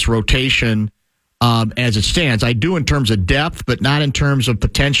trust this rotation as it stands, I do in terms of depth, but not in terms of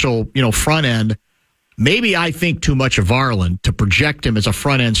potential, front end. Maybe I think too much of Varland to project him as a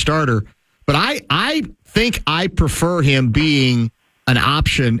front end starter, but I think I prefer him being an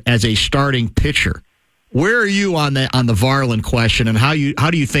option as a starting pitcher. Where are you on the Varland question, and how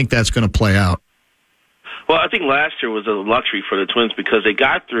do you think that's going to play out? Well, I think last year was a luxury for the Twins because they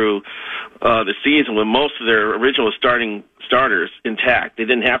got through the season with most of their original starters intact. They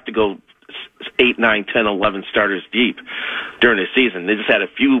didn't have to go 8, 9, 10, 11 starters deep during the season. They just had a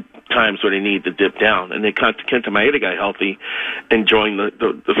few times where they needed to dip down, and they got Kenta Maeda got healthy and joined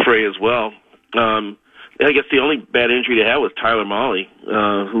the fray as well. I guess the only bad injury they had was Tyler Mahle,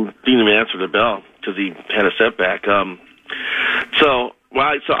 who didn't even answer the bell because he had a setback. So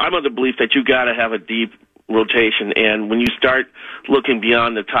I'm of the belief that you got to have a deep rotation, and when you start looking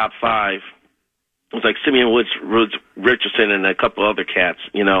beyond the top 5, it was like Simeon Woods Richardson and a couple other cats.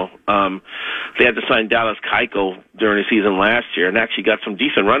 They had to sign Dallas Keuchel during the season last year, and actually got some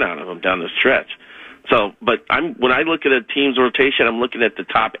decent run out of him down the stretch. So, but when I look at a team's rotation, I'm looking at the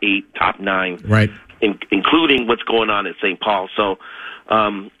top 8, top 9, right, including what's going on at St. Paul. So,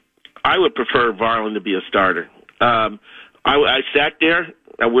 I would prefer Varland to be a starter. I sat there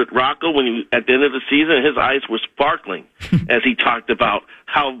with Rocco at the end of the season. His eyes were sparkling as he talked about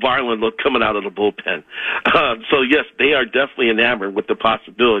how Varland looked coming out of the bullpen. So yes, they are definitely enamored with the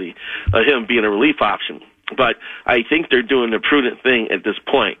possibility of him being a relief option. But I think they're doing the prudent thing at this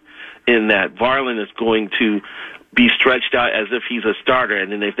point, in that Varland is going to be stretched out as if he's a starter,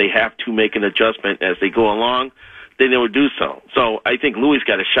 and then if they have to make an adjustment as they go along, then they would do so. So I think Louis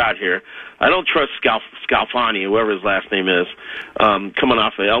got a shot here. I don't trust Scalfani, whoever his last name is, coming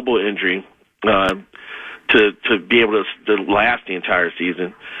off an elbow injury, to be able to last the entire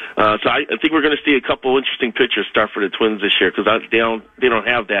season. So I think we're going to see a couple interesting pitchers start for the Twins this year because they don't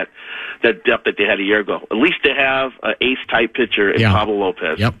have that depth that they had a year ago. At least they have an ace-type pitcher in Pablo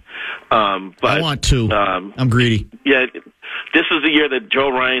Lopez. Yep. But I want two. I'm greedy. Yeah, this is the year that Joe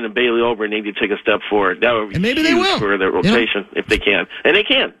Ryan and Bailey Ober need to take a step forward. That would be and maybe huge they will. for their rotation if they can. And they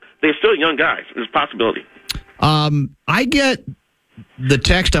can. They're still young guys. There's a possibility. I get the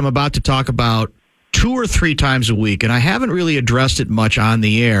text I'm about to talk about 2 or 3 times a week, and I haven't really addressed it much on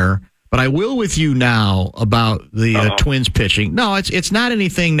the air, but I will with you now about the Twins pitching. No, it's not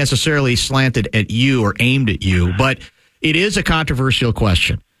anything necessarily slanted at you or aimed at you, but it is a controversial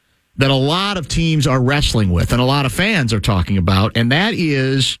question that a lot of teams are wrestling with and a lot of fans are talking about, and that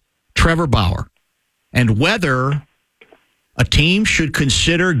is Trevor Bauer and whether a team should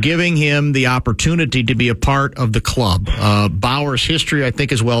consider giving him the opportunity to be a part of the club. Bauer's history, I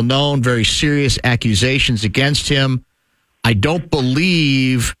think, is well known, very serious accusations against him. I don't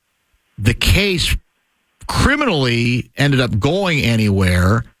believe the case criminally ended up going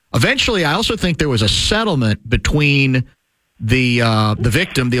anywhere. Eventually, I also think there was a settlement between the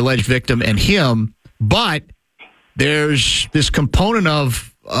victim, the alleged victim, and him, but there's this component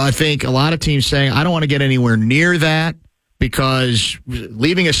of, I think, a lot of teams saying, I don't want to get anywhere near that, because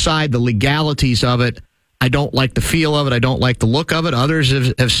leaving aside the legalities of it, I don't like the feel of it. I don't like the look of it. Others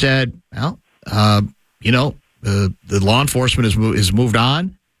have said, well, the law enforcement has moved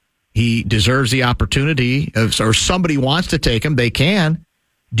on. He deserves the opportunity, or somebody wants to take him, they can.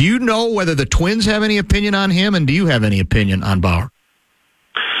 Do you know whether the Twins have any opinion on him, and do you have any opinion on Bauer?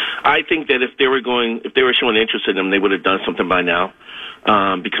 I think that if they were showing interest in him, they would have done something by now,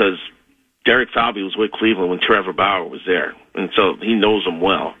 because Derek Falvey was with Cleveland when Trevor Bauer was there, and so he knows him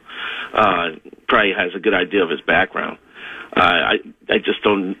well. Probably has a good idea of his background. I just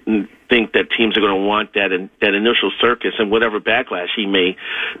don't think that teams are going to want that initial circus and whatever backlash he may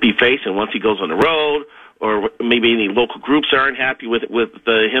be facing once he goes on the road, or maybe any local groups aren't happy with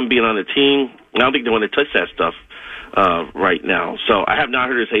him being on the team. I don't think they want to touch that stuff right now. So I have not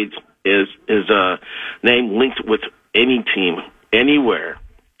heard his name linked with any team anywhere.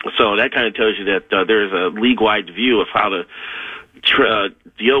 So that kind of tells you that there's a league-wide view of how to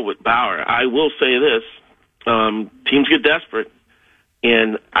deal with Bauer. I will say this: teams get desperate,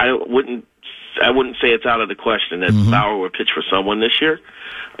 and I wouldn't say it's out of the question that Bauer would pitch for someone this year.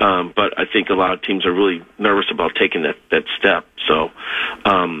 But I think a lot of teams are really nervous about taking that step. So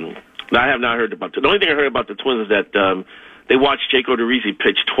I have not heard about it. The only thing I heard about the Twins is that they watched Jake Odorizzi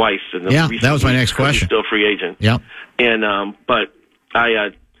pitch twice. That was my next question. He's still a free agent. Yeah. And but I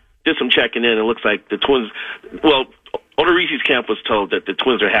did some checking in. It looks like the Twins. Well, Odorizzi's camp was told that the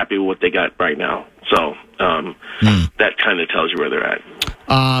Twins are happy with what they got right now. So that kind of tells you where they're at.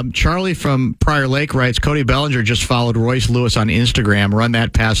 Charlie from Prior Lake writes, Cody Bellinger just followed Royce Lewis on Instagram. Run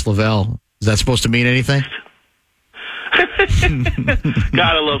that past Lavelle. Is that supposed to mean anything? God,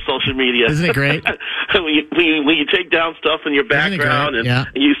 I love social media. Isn't it great? when you take down stuff in your background and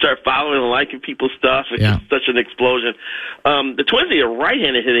you start following and liking people's stuff, it's just such an explosion. The Twins are a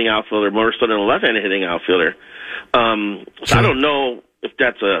right-handed hitting outfielder more so than a left-handed hitting outfielder. So I don't know if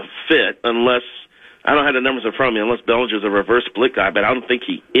that's a fit unless I don't have the numbers in front of me, unless Bellinger's a reverse split guy, but I don't think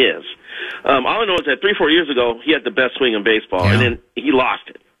he is. All I know is that 3-4 years ago, he had the best swing in baseball, and then he lost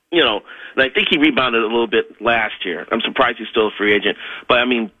it. And I think he rebounded a little bit last year. I'm surprised he's still a free agent. But, I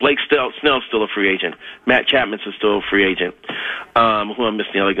mean, Blake Snell's still a free agent. Matt Chapman's is still a free agent. Who I'm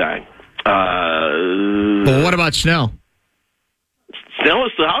missing the other guy. Well, what about Snell? Snell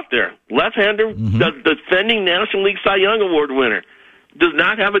is still out there. Left-hander, the defending National League Cy Young Award winner, does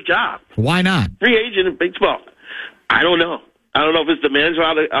not have a job. Why not? Free agent in baseball. I don't know. I don't know if his demands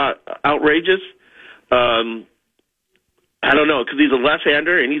are outrageous. I don't know, because he's a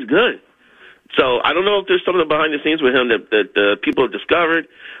left-hander and he's good. So I don't know if there's something behind the scenes with him that people have discovered.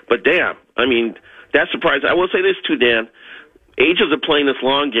 But damn, I mean, that's surprising. I will say this too, Dan. Agents are playing this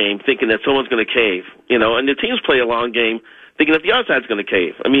long game thinking that someone's going to cave, and the teams play a long game thinking that the other side's going to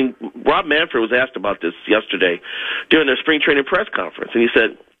cave. I mean, Rob Manfred was asked about this yesterday during their spring training press conference, and he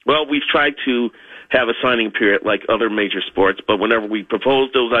said, well, we've tried to have a signing period like other major sports, but whenever we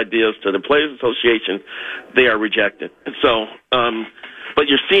propose those ideas to the Players Association, they are rejected. So, but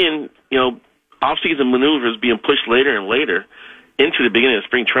you're seeing, off-season maneuvers being pushed later and later into the beginning of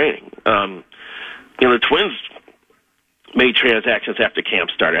spring training. The Twins made transactions after camp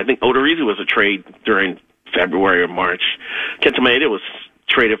started. I think Odorizzi was a trade during February or March. Kenta Maeda was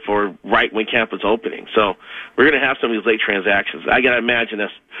traded for right when camp was opening. So we're going to have some of these late transactions. I got to imagine that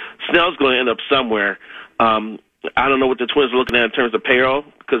Snell's going to end up somewhere. I don't know what the Twins are looking at in terms of payroll,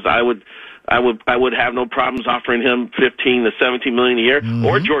 because I would I would have no problems offering him $15 to $17 million a year,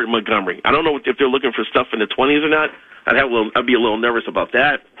 or Jordan Montgomery. I don't know if they're looking for stuff in the 20s or not. I'd be a little nervous about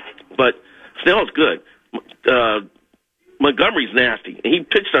that, but Snell's good. Montgomery's nasty. He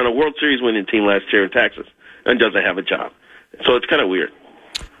pitched on a World Series winning team last year in Texas and doesn't have a job, so it's kind of weird.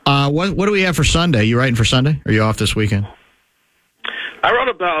 What do we have for Sunday? You writing for Sunday? Or are you off this weekend? I wrote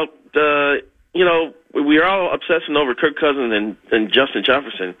about we are all obsessing over Kirk Cousins and Justin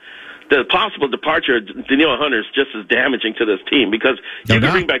Jefferson. The possible departure of Danielle Hunter is just as damaging to this team because you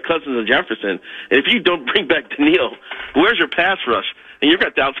can bring back Cousins and Jefferson, and if you don't bring back Danielle, where's your pass rush? And you've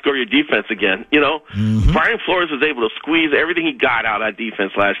got to outscore your defense again. Brian Flores was able to squeeze everything he got out of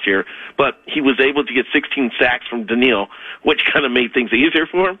defense last year, but he was able to get 16 sacks from Danielle, which kind of made things easier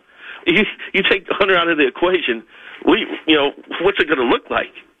for him. You take Hunter out of the equation, what's it going to look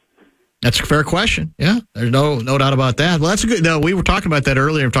like? That's a fair question. Yeah, there's no doubt about that. Well, that's a good. No, we were talking about that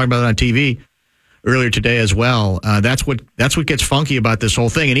earlier. We're talking about it on TV earlier today as well. That's what gets funky about this whole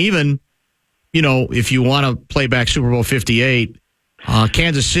thing. And even, if you want to play back Super Bowl 58,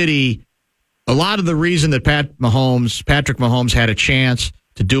 Kansas City, a lot of the reason that Patrick Mahomes had a chance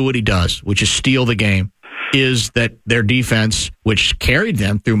to do what he does, which is steal the game, is that their defense, which carried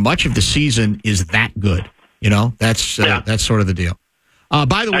them through much of the season, is that good. That's sort of the deal.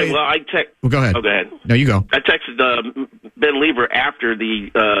 By the way, go ahead. Oh, go ahead. No, you go. I texted Ben Lieber after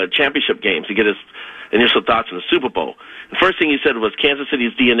the championship games to get his initial thoughts on the Super Bowl. The first thing he said was Kansas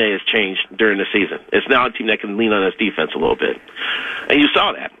City's DNA has changed during the season. It's now a team that can lean on its defense a little bit. And you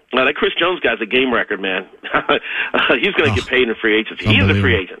saw that. Now, that Chris Jones guy's a game record, man. He's going to get paid in free agency. He's a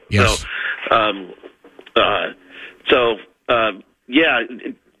free agent. Yes.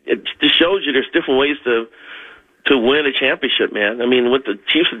 It just shows you there's different ways to win a championship, man. I mean, what the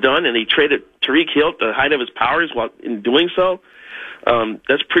Chiefs have done, and he traded Tyreek Hill at the height of his powers while in doing so,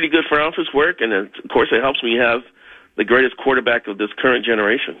 that's pretty good front office work, and of course it helps when you have the greatest quarterback of this current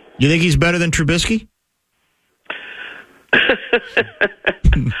generation. You think he's better than Trubisky?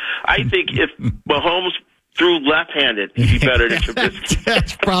 I think if Mahomes threw left-handed, he'd be better than Trubisky.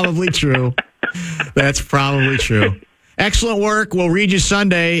 That's probably true. That's probably true. Excellent work. We'll read you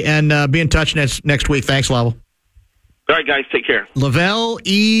Sunday and be in touch next week. Thanks, Lavelle. All right, guys. Take care. Lavelle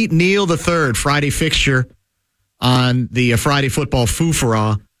E. Neal III, Friday fixture on the Friday Football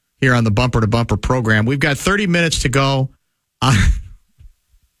Foo-for-All here on the Bumper to Bumper program. We've got 30 minutes to go.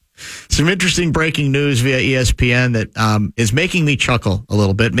 Some interesting breaking news via ESPN that is making me chuckle a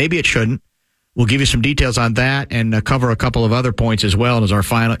little bit. Maybe it shouldn't. We'll give you some details on that and cover a couple of other points as well as our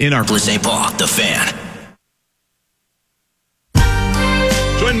final in our St. Paul, the Fan.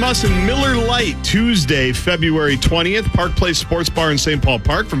 Join Muss and Miller Lite Tuesday, February 20th, Park Place Sports Bar in St. Paul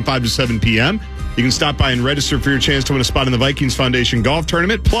Park from 5 to 7 p.m. You can stop by and register for your chance to win a spot in the Vikings Foundation Golf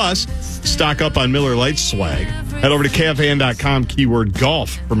Tournament, plus stock up on Miller Lite swag. Head over to KFAN.com, keyword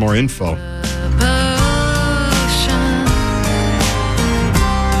golf for more info.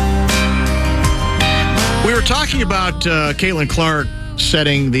 We were talking about Caitlin Clark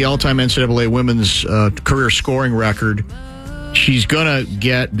setting the all-time NCAA women's career scoring record. She's going to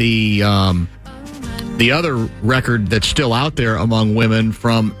get the other record that's still out there among women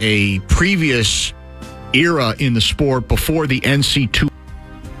from a previous era in the sport before the NC2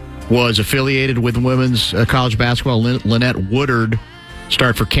 was affiliated with women's college basketball. Lynette Woodard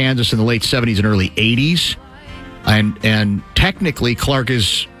started for Kansas in the late 70s and early 80s. And technically, Clark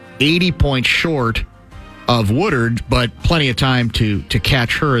is 80 points short of Woodard, but plenty of time to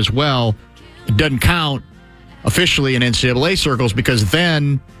catch her as well. It doesn't count officially in NCAA circles because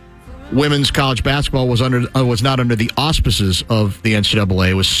then women's college basketball was not under the auspices of the NCAA.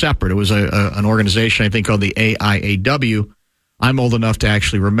 It was separate. It was an organization, I think, called the AIAW. I'm old enough to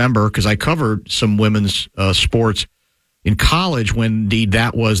actually remember because I covered some women's sports in college when indeed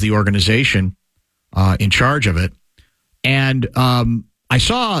that was the organization in charge of it. And I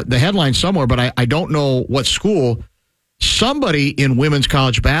saw the headline somewhere, but I don't know what school. Somebody in women's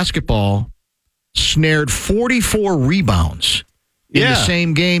college basketball snared 44 rebounds in the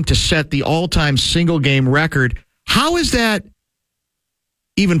same game to set the all-time single-game record. How is that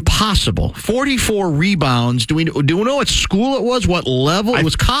even possible? 44 rebounds. Do we know what school it was? What level? It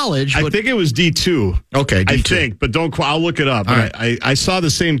was college. I think it was D2. Okay, D2. I think, but I'll look it up. All right. I saw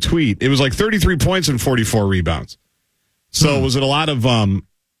the same tweet. It was like 33 points and 44 rebounds. So was it a lot of...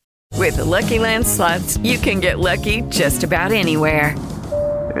 With the Lucky Land Slots, you can get lucky just about anywhere.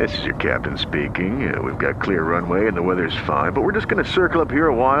 This is your captain speaking. We've got clear runway and the weather's fine, but we're just going to circle up here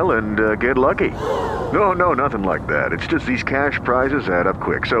a while and get lucky. No, nothing like that. It's just these cash prizes add up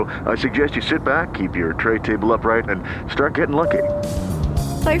quick. So I suggest you sit back, keep your tray table upright, and start getting lucky.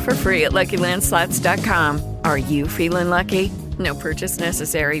 Play for free at LuckyLandSlots.com. Are you feeling lucky? No purchase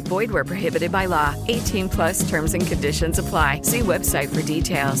necessary. Void where prohibited by law. 18 plus terms and conditions apply. See website for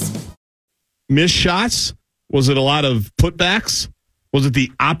details. Missed shots? Was it a lot of putbacks? Was it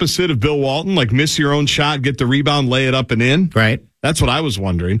the opposite of Bill Walton? Like miss your own shot, get the rebound, lay it up and in? Right. That's what I was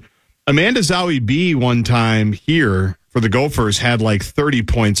wondering. Amanda Zowie B one time here for the Gophers had like 30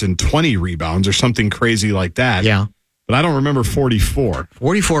 points and 20 rebounds or something crazy like that. Yeah. But I don't remember 44.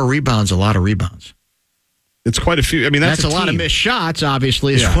 44 rebounds, a lot of rebounds. It's quite a few. I mean, that's a lot of missed shots,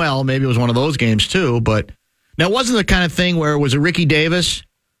 obviously, as well. Maybe it was one of those games, too. But now, it wasn't the kind of thing where it was a Ricky Davis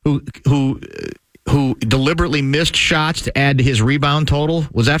who deliberately missed shots to add to his rebound total.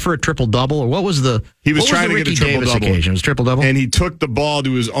 Was that for a triple-double? Or what was the He was trying to get a triple-double. Occasion? It was triple-double? And he took the ball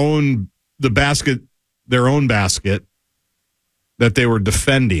to their own basket that they were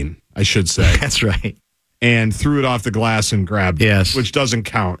defending, I should say. That's right. And threw it off the glass and grabbed it, which doesn't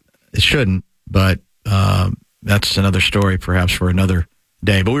count. It shouldn't, but that's another story perhaps for another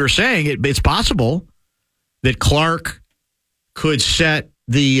day. But we were saying it's possible that Clark could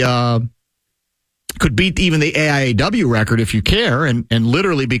could beat even the AIAW record if you care and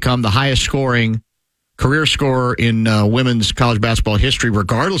literally become the highest scoring career scorer in women's college basketball history,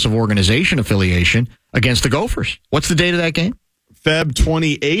 regardless of organization affiliation, against the Gophers. What's the date of that game? Feb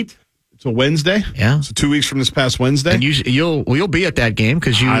 28th. It's a Wednesday. Yeah. So 2 weeks from this past Wednesday. And you'll be at that game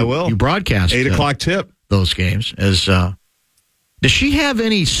because you broadcast 8 o'clock tip those games. Does she have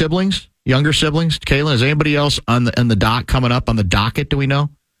any siblings, younger siblings? Kayla, is anybody else on the dock coming up on the docket? Do we know?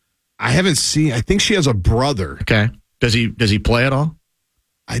 I haven't seen. I think she has a brother. Okay. Does he play at all?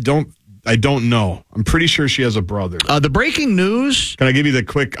 I don't know. I'm pretty sure she has a brother. The breaking news. Can I give you the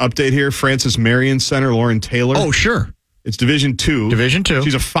quick update here? Francis Marion Center, Lauren Taylor. Oh, sure. It's Division II. Division II.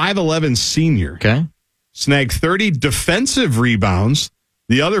 She's a 5'11 senior. Okay. Snagged 30 defensive rebounds.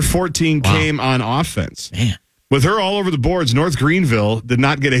 The other 14 came on offense. Man. With her all over the boards, North Greenville did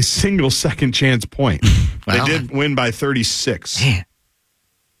not get a single second chance point. They did win by 36. Man.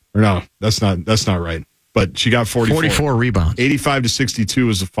 Or no, that's not right. But she got 44 rebounds. 85-62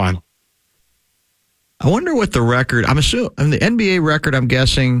 was the final. I wonder what the record. I'm assuming the NBA record. I'm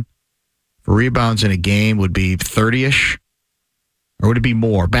guessing for rebounds in a game would be 30-ish, or would it be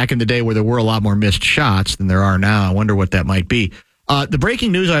more? Back in the day where there were a lot more missed shots than there are now, I wonder what that might be. The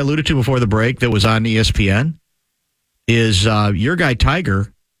breaking news I alluded to before the break that was on ESPN is your guy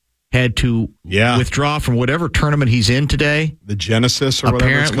Tiger had to withdraw from whatever tournament he's in today. The Genesis or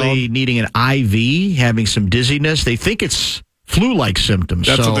whatever it's called. Apparently needing an IV, having some dizziness. They think it's flu-like symptoms.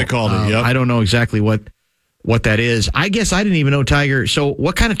 That's what they called it, yep. I don't know exactly what that is. I guess I didn't even know Tiger. So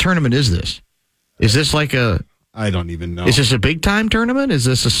what kind of tournament is this? Is this like a... I don't even know. Is this a big-time tournament? Is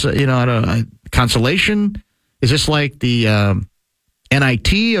this a consolation? Is this like the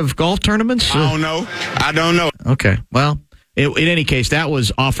NIT of golf tournaments? I don't know. Okay, well... In any case, that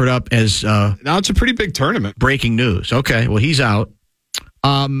was offered up as... now it's a pretty big tournament. Breaking news. Okay, well, he's out.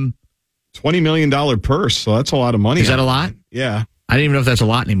 $20 million purse, so that's a lot of money. Is that a lot? Yeah. I didn't even know if that's a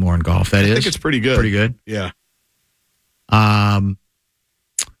lot anymore in golf. I think it's pretty good. Pretty good? Yeah.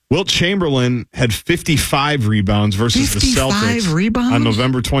 Wilt Chamberlain had 55 rebounds versus the Celtics rebounds? on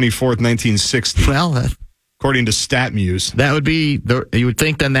November 24th, 1960. Well, according to StatMuse. That would be... you would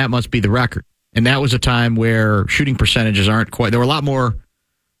think then that must be the record. And that was a time where shooting percentages aren't quite... There were a lot more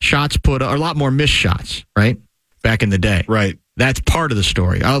shots put... Or a lot more missed shots, right? Back in the day. Right. That's part of the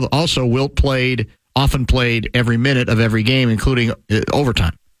story. Also, Wilt often played every minute of every game, including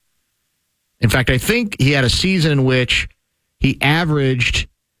overtime. In fact, I think he had a season in which he averaged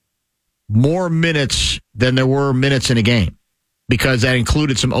more minutes than there were minutes in a game, because that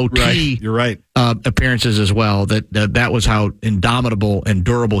included some OT right. You're right. Appearances as well. That was how indomitable and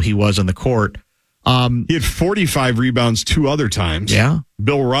durable he was on the court. He had 45 rebounds 2 other times. Yeah.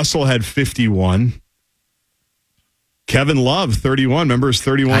 Bill Russell had 51. Kevin Love, 31. Remember his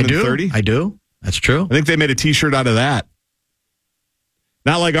 31 and 30? I do. That's true. I think they made a T-shirt out of that.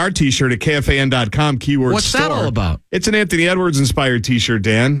 Not like our T-shirt at KFAN.com, keyword What's store. That all about? It's an Anthony Edwards-inspired T-shirt,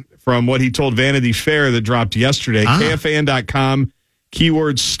 Dan, from what he told Vanity Fair that dropped yesterday. KFAN.com,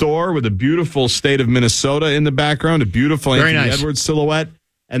 keyword store, with a beautiful state of Minnesota in the background, a beautiful Very Anthony nice. Edwards silhouette,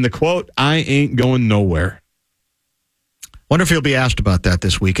 and the quote, "I ain't going nowhere." Wonder if he'll be asked about that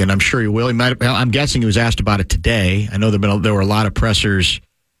this weekend. I'm sure he will. I'm guessing he was asked about it today. I know there were a lot of pressers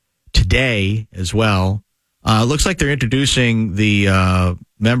today as well. Looks like they're introducing the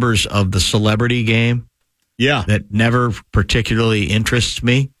members of the celebrity game. Yeah. That never particularly interests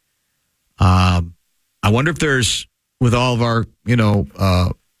me. I wonder if there's, with all of our,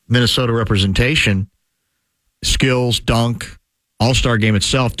 Minnesota representation, skills, dunk, All-Star game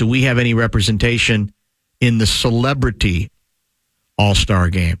itself, do we have any representation in the celebrity All-Star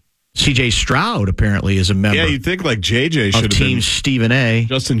game? C.J. Stroud apparently is a member. Yeah, you'd think like JJ should have been. Team Stephen A.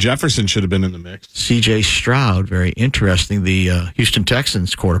 Justin Jefferson should have been in the mix. C.J. Stroud, very interesting. The Houston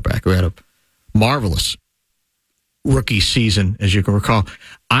Texans quarterback who had a marvelous rookie season, as you can recall.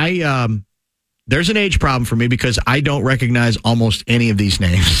 There's an age problem for me because I don't recognize almost any of these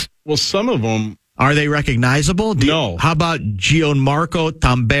names. Well, some of them. Are they recognizable? No. How about Gianmarco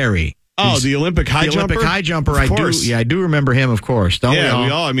Tamberi? Oh, the Olympic high jumper? The Olympic high jumper, Of course. I do remember him, of course. Don't we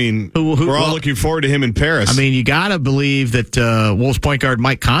all? I mean, we're all looking forward to him in Paris. I mean, you got to believe that Wolves point guard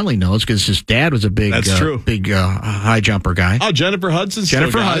Mike Conley knows because his dad was a big high jumper guy. Oh, Jennifer Hudson.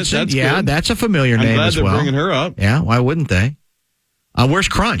 That's good. That's a familiar name as well. I'm glad they're bringing her up. Yeah, why wouldn't they? Where's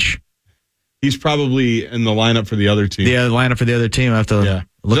Crunch? He's probably in the lineup for the other team. Yeah, the lineup for the other team. I have to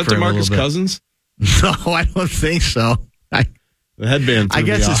look Is that for him a little DeMarcus bit. Cousins? No, I don't think so. The headband. I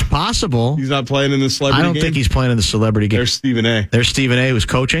guess it's possible. He's not playing in the celebrity game? I don't think he's playing in the celebrity game. There's Stephen A. Who's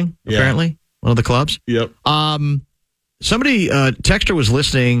coaching, apparently, one of the clubs. Yep. Somebody, Texter was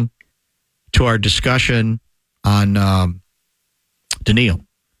listening to our discussion on Neal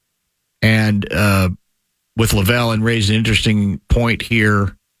and with Lavelle and raised an interesting point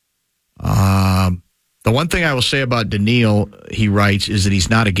here. The one thing I will say about Neal, he writes, is that he's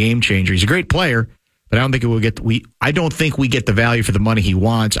not a game changer. He's a great player, but I don't think I don't think we get the value for the money he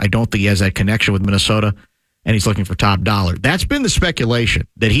wants. I don't think he has that connection with Minnesota, and he's looking for top dollar. That's been the speculation,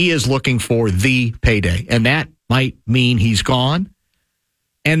 that he is looking for the payday, and that might mean he's gone.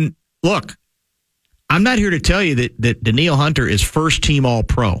 And look, I'm not here to tell you that Daniil Hunter is first team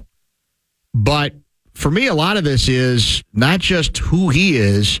All-Pro, but for me, a lot of this is not just who he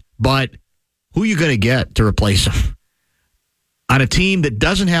is, but who you're going to get to replace him on a team that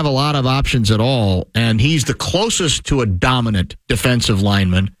doesn't have a lot of options at all, and he's the closest to a dominant defensive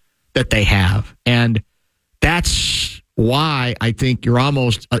lineman that they have. And that's why I think you're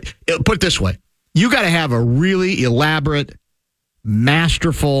almost put it this way. You got to have a really elaborate,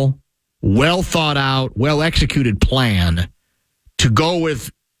 masterful, well thought out, well executed plan to go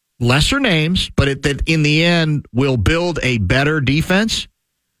with lesser names, but that in the end will build a better defense.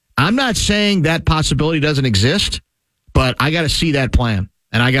 I'm not saying that possibility doesn't exist, but I got to see that plan,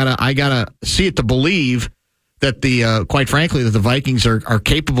 and I gotta see it to believe that quite frankly, that the Vikings are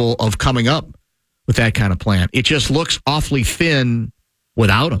capable of coming up with that kind of plan. It just looks awfully thin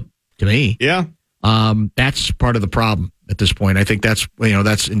without him to me. Yeah, that's part of the problem at this point. I think that's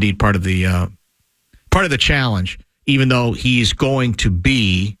indeed part of the challenge. Even though he's going to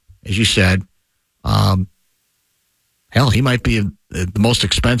be, as you said, he might be the most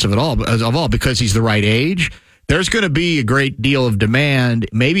expensive of all because he's the right age. There's going to be a great deal of demand,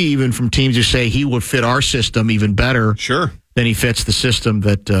 maybe even from teams who say he would fit our system even better than he fits the system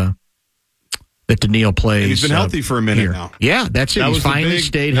that Neal plays. And he's been healthy for a minute here. now. Yeah, that's it. He's finally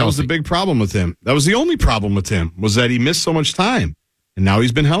stayed healthy. That was the big problem with him. That was the only problem with him, was that he missed so much time, and now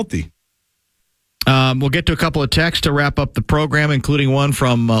he's been healthy. We'll get to a couple of texts to wrap up the program, including one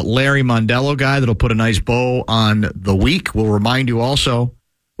from Larry Mondello guy that'll put a nice bow on the week. We'll remind you also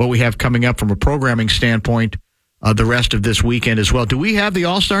what we have coming up from a programming standpoint the rest of this weekend as well. Do we have the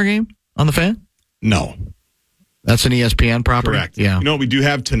All-Star game on the Fan? No. That's an ESPN property? Correct. Yeah. You know what we do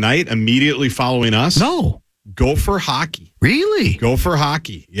have tonight immediately following us? No. Gopher hockey. Really? Gopher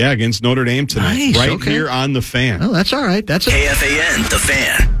hockey. Yeah, against Notre Dame tonight. Nice, here on the Fan. Oh, that's all right. That's KFAN, the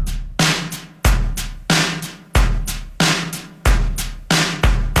Fan.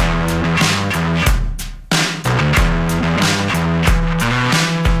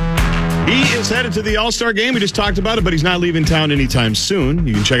 He is headed to the All-Star game. We just talked about it, but he's not leaving town anytime soon.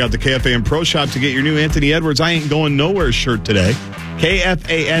 You can check out the KFAN Pro Shop to get your new Anthony Edwards I Ain't Going Nowhere shirt today.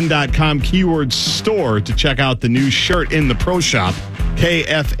 KFAN.com keyword store to check out the new shirt in the Pro Shop.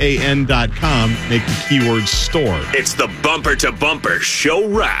 KFAN.com, make the keyword store. It's the Bumper to Bumper show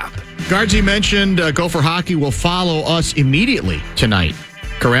wrap. Guardsy mentioned Gopher Hockey will follow us immediately tonight,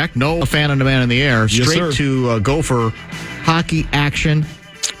 correct? No Fan on Demand in the air. Straight to Gopher Hockey action.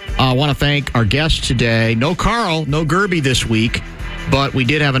 I want to thank our guests today. No Carl, no Gerby this week, but we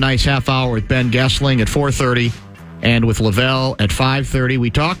did have a nice half hour with Ben Gessling at 4:30 and with Lavelle at 5:30. We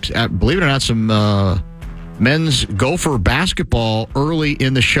talked, believe it or not, some men's Gopher basketball early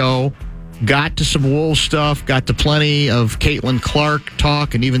in the show. Got to some Wolves stuff, got to plenty of Caitlin Clark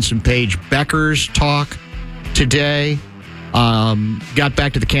talk and even some Paige Becker's talk today. Got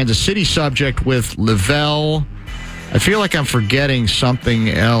back to the Kansas City subject with Lavelle. I feel like I'm forgetting something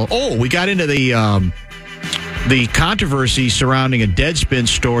else. Oh, we got into the controversy surrounding a Deadspin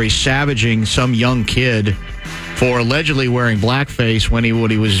story savaging some young kid for allegedly wearing blackface when what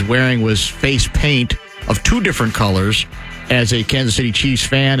he was wearing was face paint of 2 different colors as a Kansas City Chiefs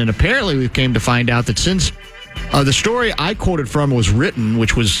fan. And apparently we came to find out that since the story I quoted from was written,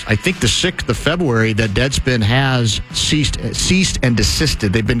 which was, I think, the 6th of February, that Deadspin has ceased and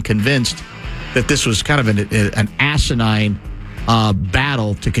desisted. They've been convinced that this was kind of an asinine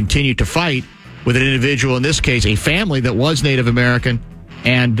battle to continue to fight with an individual, in this case, a family that was Native American,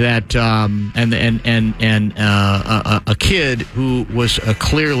 and that a kid who was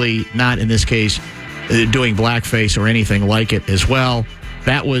clearly not, in this case, doing blackface or anything like it as well.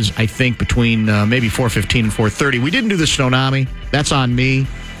 That was, I think, between maybe 4:15 and 4:30. We didn't do the Stonami. That's on me.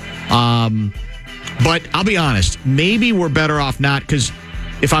 But I'll be honest. Maybe we're better off not, because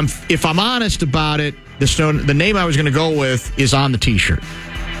if I'm honest about it, the name I was going to go with is on the T-shirt.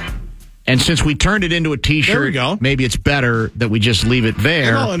 And since we turned it into a T-shirt, there we go. Maybe it's better that we just leave it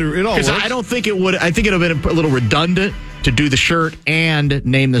there. It all works. I don't think it would. I think it would have been a little redundant to do the shirt and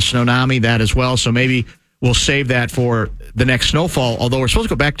name the Stonami that as well. So maybe we'll save that for the next snowfall. Although we're supposed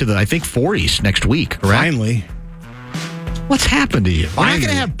to go back to the, I think, 40s next week. Correct? Finally. What's happened to you? We're not going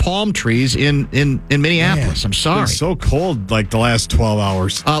to have palm trees in Minneapolis. I'm sorry. It's so cold like the last 12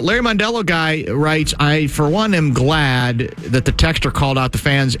 hours. Larry Mondello guy writes, I, for one, am glad that the texter called out the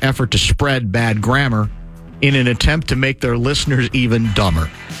fans' effort to spread bad grammar in an attempt to make their listeners even dumber.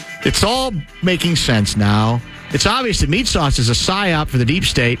 It's all making sense now. It's obvious that meat sauce is a psyop for the deep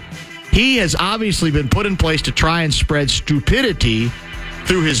state. He has obviously been put in place to try and spread stupidity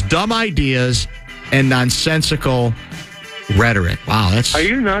through his dumb ideas and nonsensical rhetoric. Wow, that's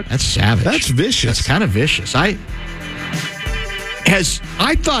savage. That's vicious. That's kind of vicious. I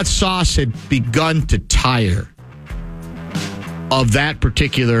thought Sauce had begun to tire of that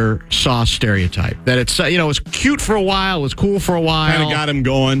particular Sauce stereotype. That it's it was cute for a while, it was cool for a while, kind of got him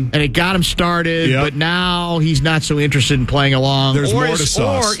going, and it got him started. Yep. But now he's not so interested in playing along. There's more to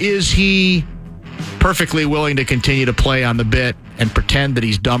Sauce. Or is he perfectly willing to continue to play on the bit and pretend that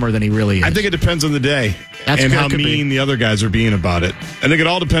he's dumber than he really is? I think it depends on the day and how mean the other guys are being about it. I think it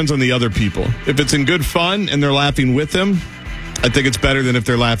all depends on the other people. If it's in good fun and they're laughing with him, I think it's better than if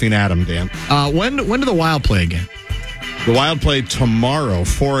they're laughing at him, Dan. When do the Wild play again? The Wild play tomorrow,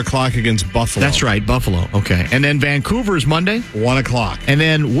 4 o'clock against Buffalo. That's right, Buffalo. Okay. And then Vancouver is Monday? 1 o'clock. And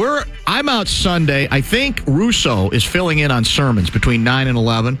then I'm out Sunday. I think Russo is filling in on sermons between 9 and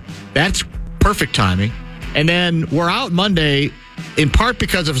 11. That's perfect timing. And then we're out Monday, in part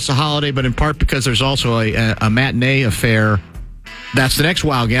because it's a holiday, but in part because there's also a matinee affair. That's the next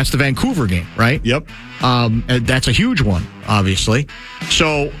Wild game. That's the Vancouver game, right? Yep. That's a huge one, obviously.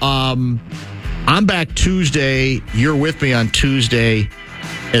 So I'm back Tuesday. You're with me on Tuesday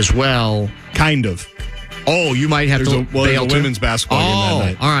as well. Kind of. Oh, you might have to bail a women's basketball game that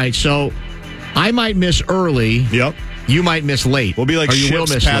night. All right. So I might miss early. Yep. You might miss late. We'll be like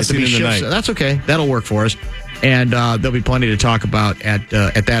ships passing in the night. That's okay. That'll work for us. And there'll be plenty to talk about at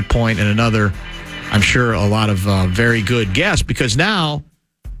that point, and another, I'm sure, a lot of very good guests, because now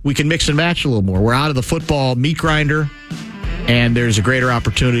we can mix and match a little more. We're out of the football meat grinder, and there's a greater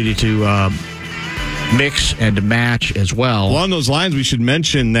opportunity to mix and to match as well. Along those lines, we should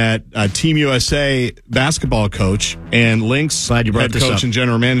mention that Team USA basketball coach and Lynx head coach and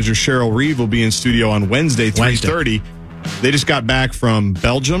general manager Cheryl Reeve will be in studio on Wednesday, 3:30. They just got back from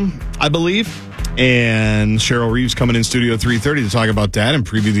Belgium, I believe. And Cheryl Reeve's coming in studio at 3:30 to talk about that and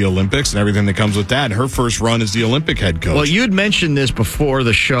preview the Olympics and everything that comes with that. Her first run as the Olympic head coach. Well, you had mentioned this before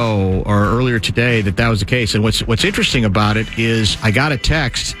the show or earlier today that was the case. And what's interesting about it is I got a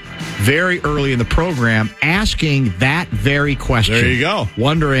text very early in the program asking that very question. There you go.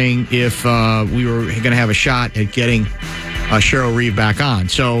 Wondering if we were going to have a shot at getting Cheryl Reeve back on.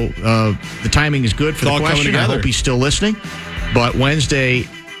 So the timing is good for the question. I hope he's still listening. But Wednesday,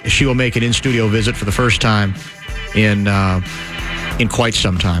 she will make an in-studio visit for the first time in quite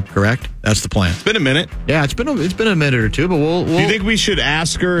some time, correct? That's the plan. It's been a minute. Yeah, it's been a minute or two, but we'll Do you think we should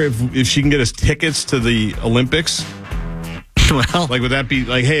ask her if she can get us tickets to the Olympics? Well, like, would that be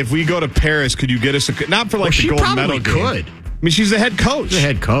like, hey, if we go to Paris, could you get us not for like the gold medal game? She probably could. I mean, she's the head coach. The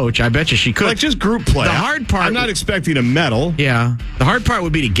head coach. I bet you she could. Like, just group play. The hard part. I'm not expecting a medal. Yeah. The hard part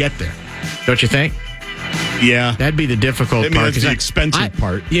would be to get there. Don't you think? Yeah. That'd be the difficult part. That's the expensive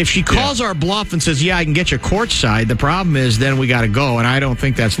part. If she calls our bluff and says, yeah, I can get you courtside, the problem is then we got to go, and I don't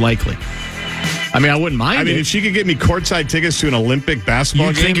think that's likely. I mean, I wouldn't mind it. I mean, if she could get me courtside tickets to an Olympic basketball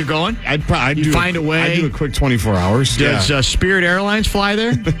game. You think you're going? I'd find a way. I'd do a quick 24 hours. Does Spirit Airlines fly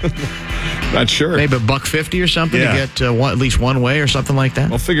there? Not sure. Maybe $150 or something to get at least one way or something like that?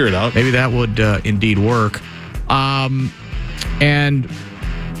 We'll figure it out. Maybe that would indeed work. And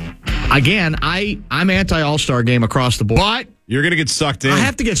Again, I'm anti-All-Star game across the board. But you're going to get sucked in. I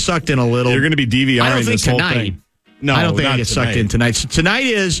have to get sucked in a little. You're going to be DVRing this whole thing. No, I don't think I get sucked in tonight. So tonight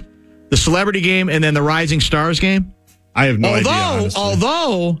is the celebrity game and then the Rising Stars game. I have no idea.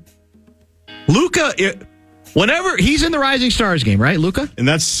 Although Luka, whenever he's in the Rising Stars game, right, Luka? And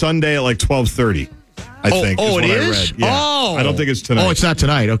that's Sunday at like 12:30. I think. Oh, it is? I read. Yeah. Oh, I don't think it's tonight. Oh, it's not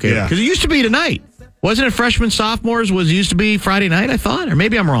tonight. Okay, because it used to be tonight. Wasn't it freshmen, sophomores? Used to be Friday night? I thought, or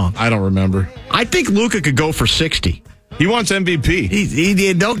maybe I'm wrong. I don't remember. I think Luka could go for 60. He wants MVP.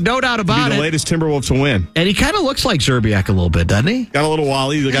 He no doubt about it. The latest Timberwolf to win. And he kind of looks like Zerbiak a little bit, doesn't he? Got a little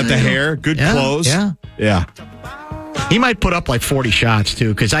wally. Got the hair. Good clothes. Yeah. He might put up like 40 shots, too,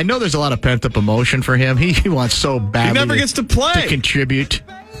 because I know there's a lot of pent-up emotion for him. He wants so badly He never gets to play. To contribute.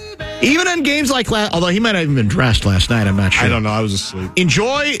 Even in games like last, although he might have even been dressed last night, I'm not sure. I don't know. I was asleep.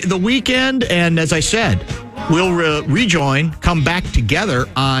 Enjoy the weekend, and as I said, we'll rejoin, come back together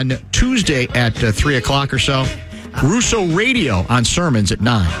on Tuesday at 3 o'clock or so. Russo Radio on Sermons at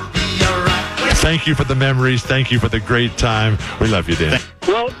 9. Thank you for the memories. Thank you for the great time. We love you, Dan.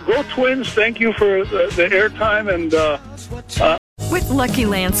 Well, go Twins. Thank you for the airtime. And With Lucky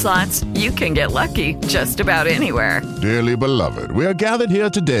Land Slots, you can get lucky just about anywhere. Dearly beloved, we are gathered here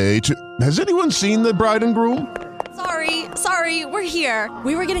today to... Has anyone seen the bride and groom? Sorry, we're here.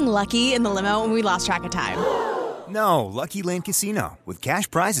 We were getting lucky in the limo and we lost track of time. No, Lucky Land Casino, with cash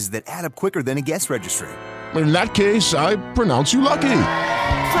prizes that add up quicker than a guest registry. In that case, I pronounce you lucky.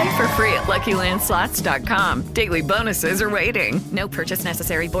 Play for free at LuckyLandSlots.com. Daily bonuses are waiting. No purchase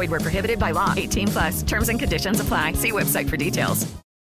necessary. Void where prohibited by law. 18+. Terms and conditions apply. See website for details.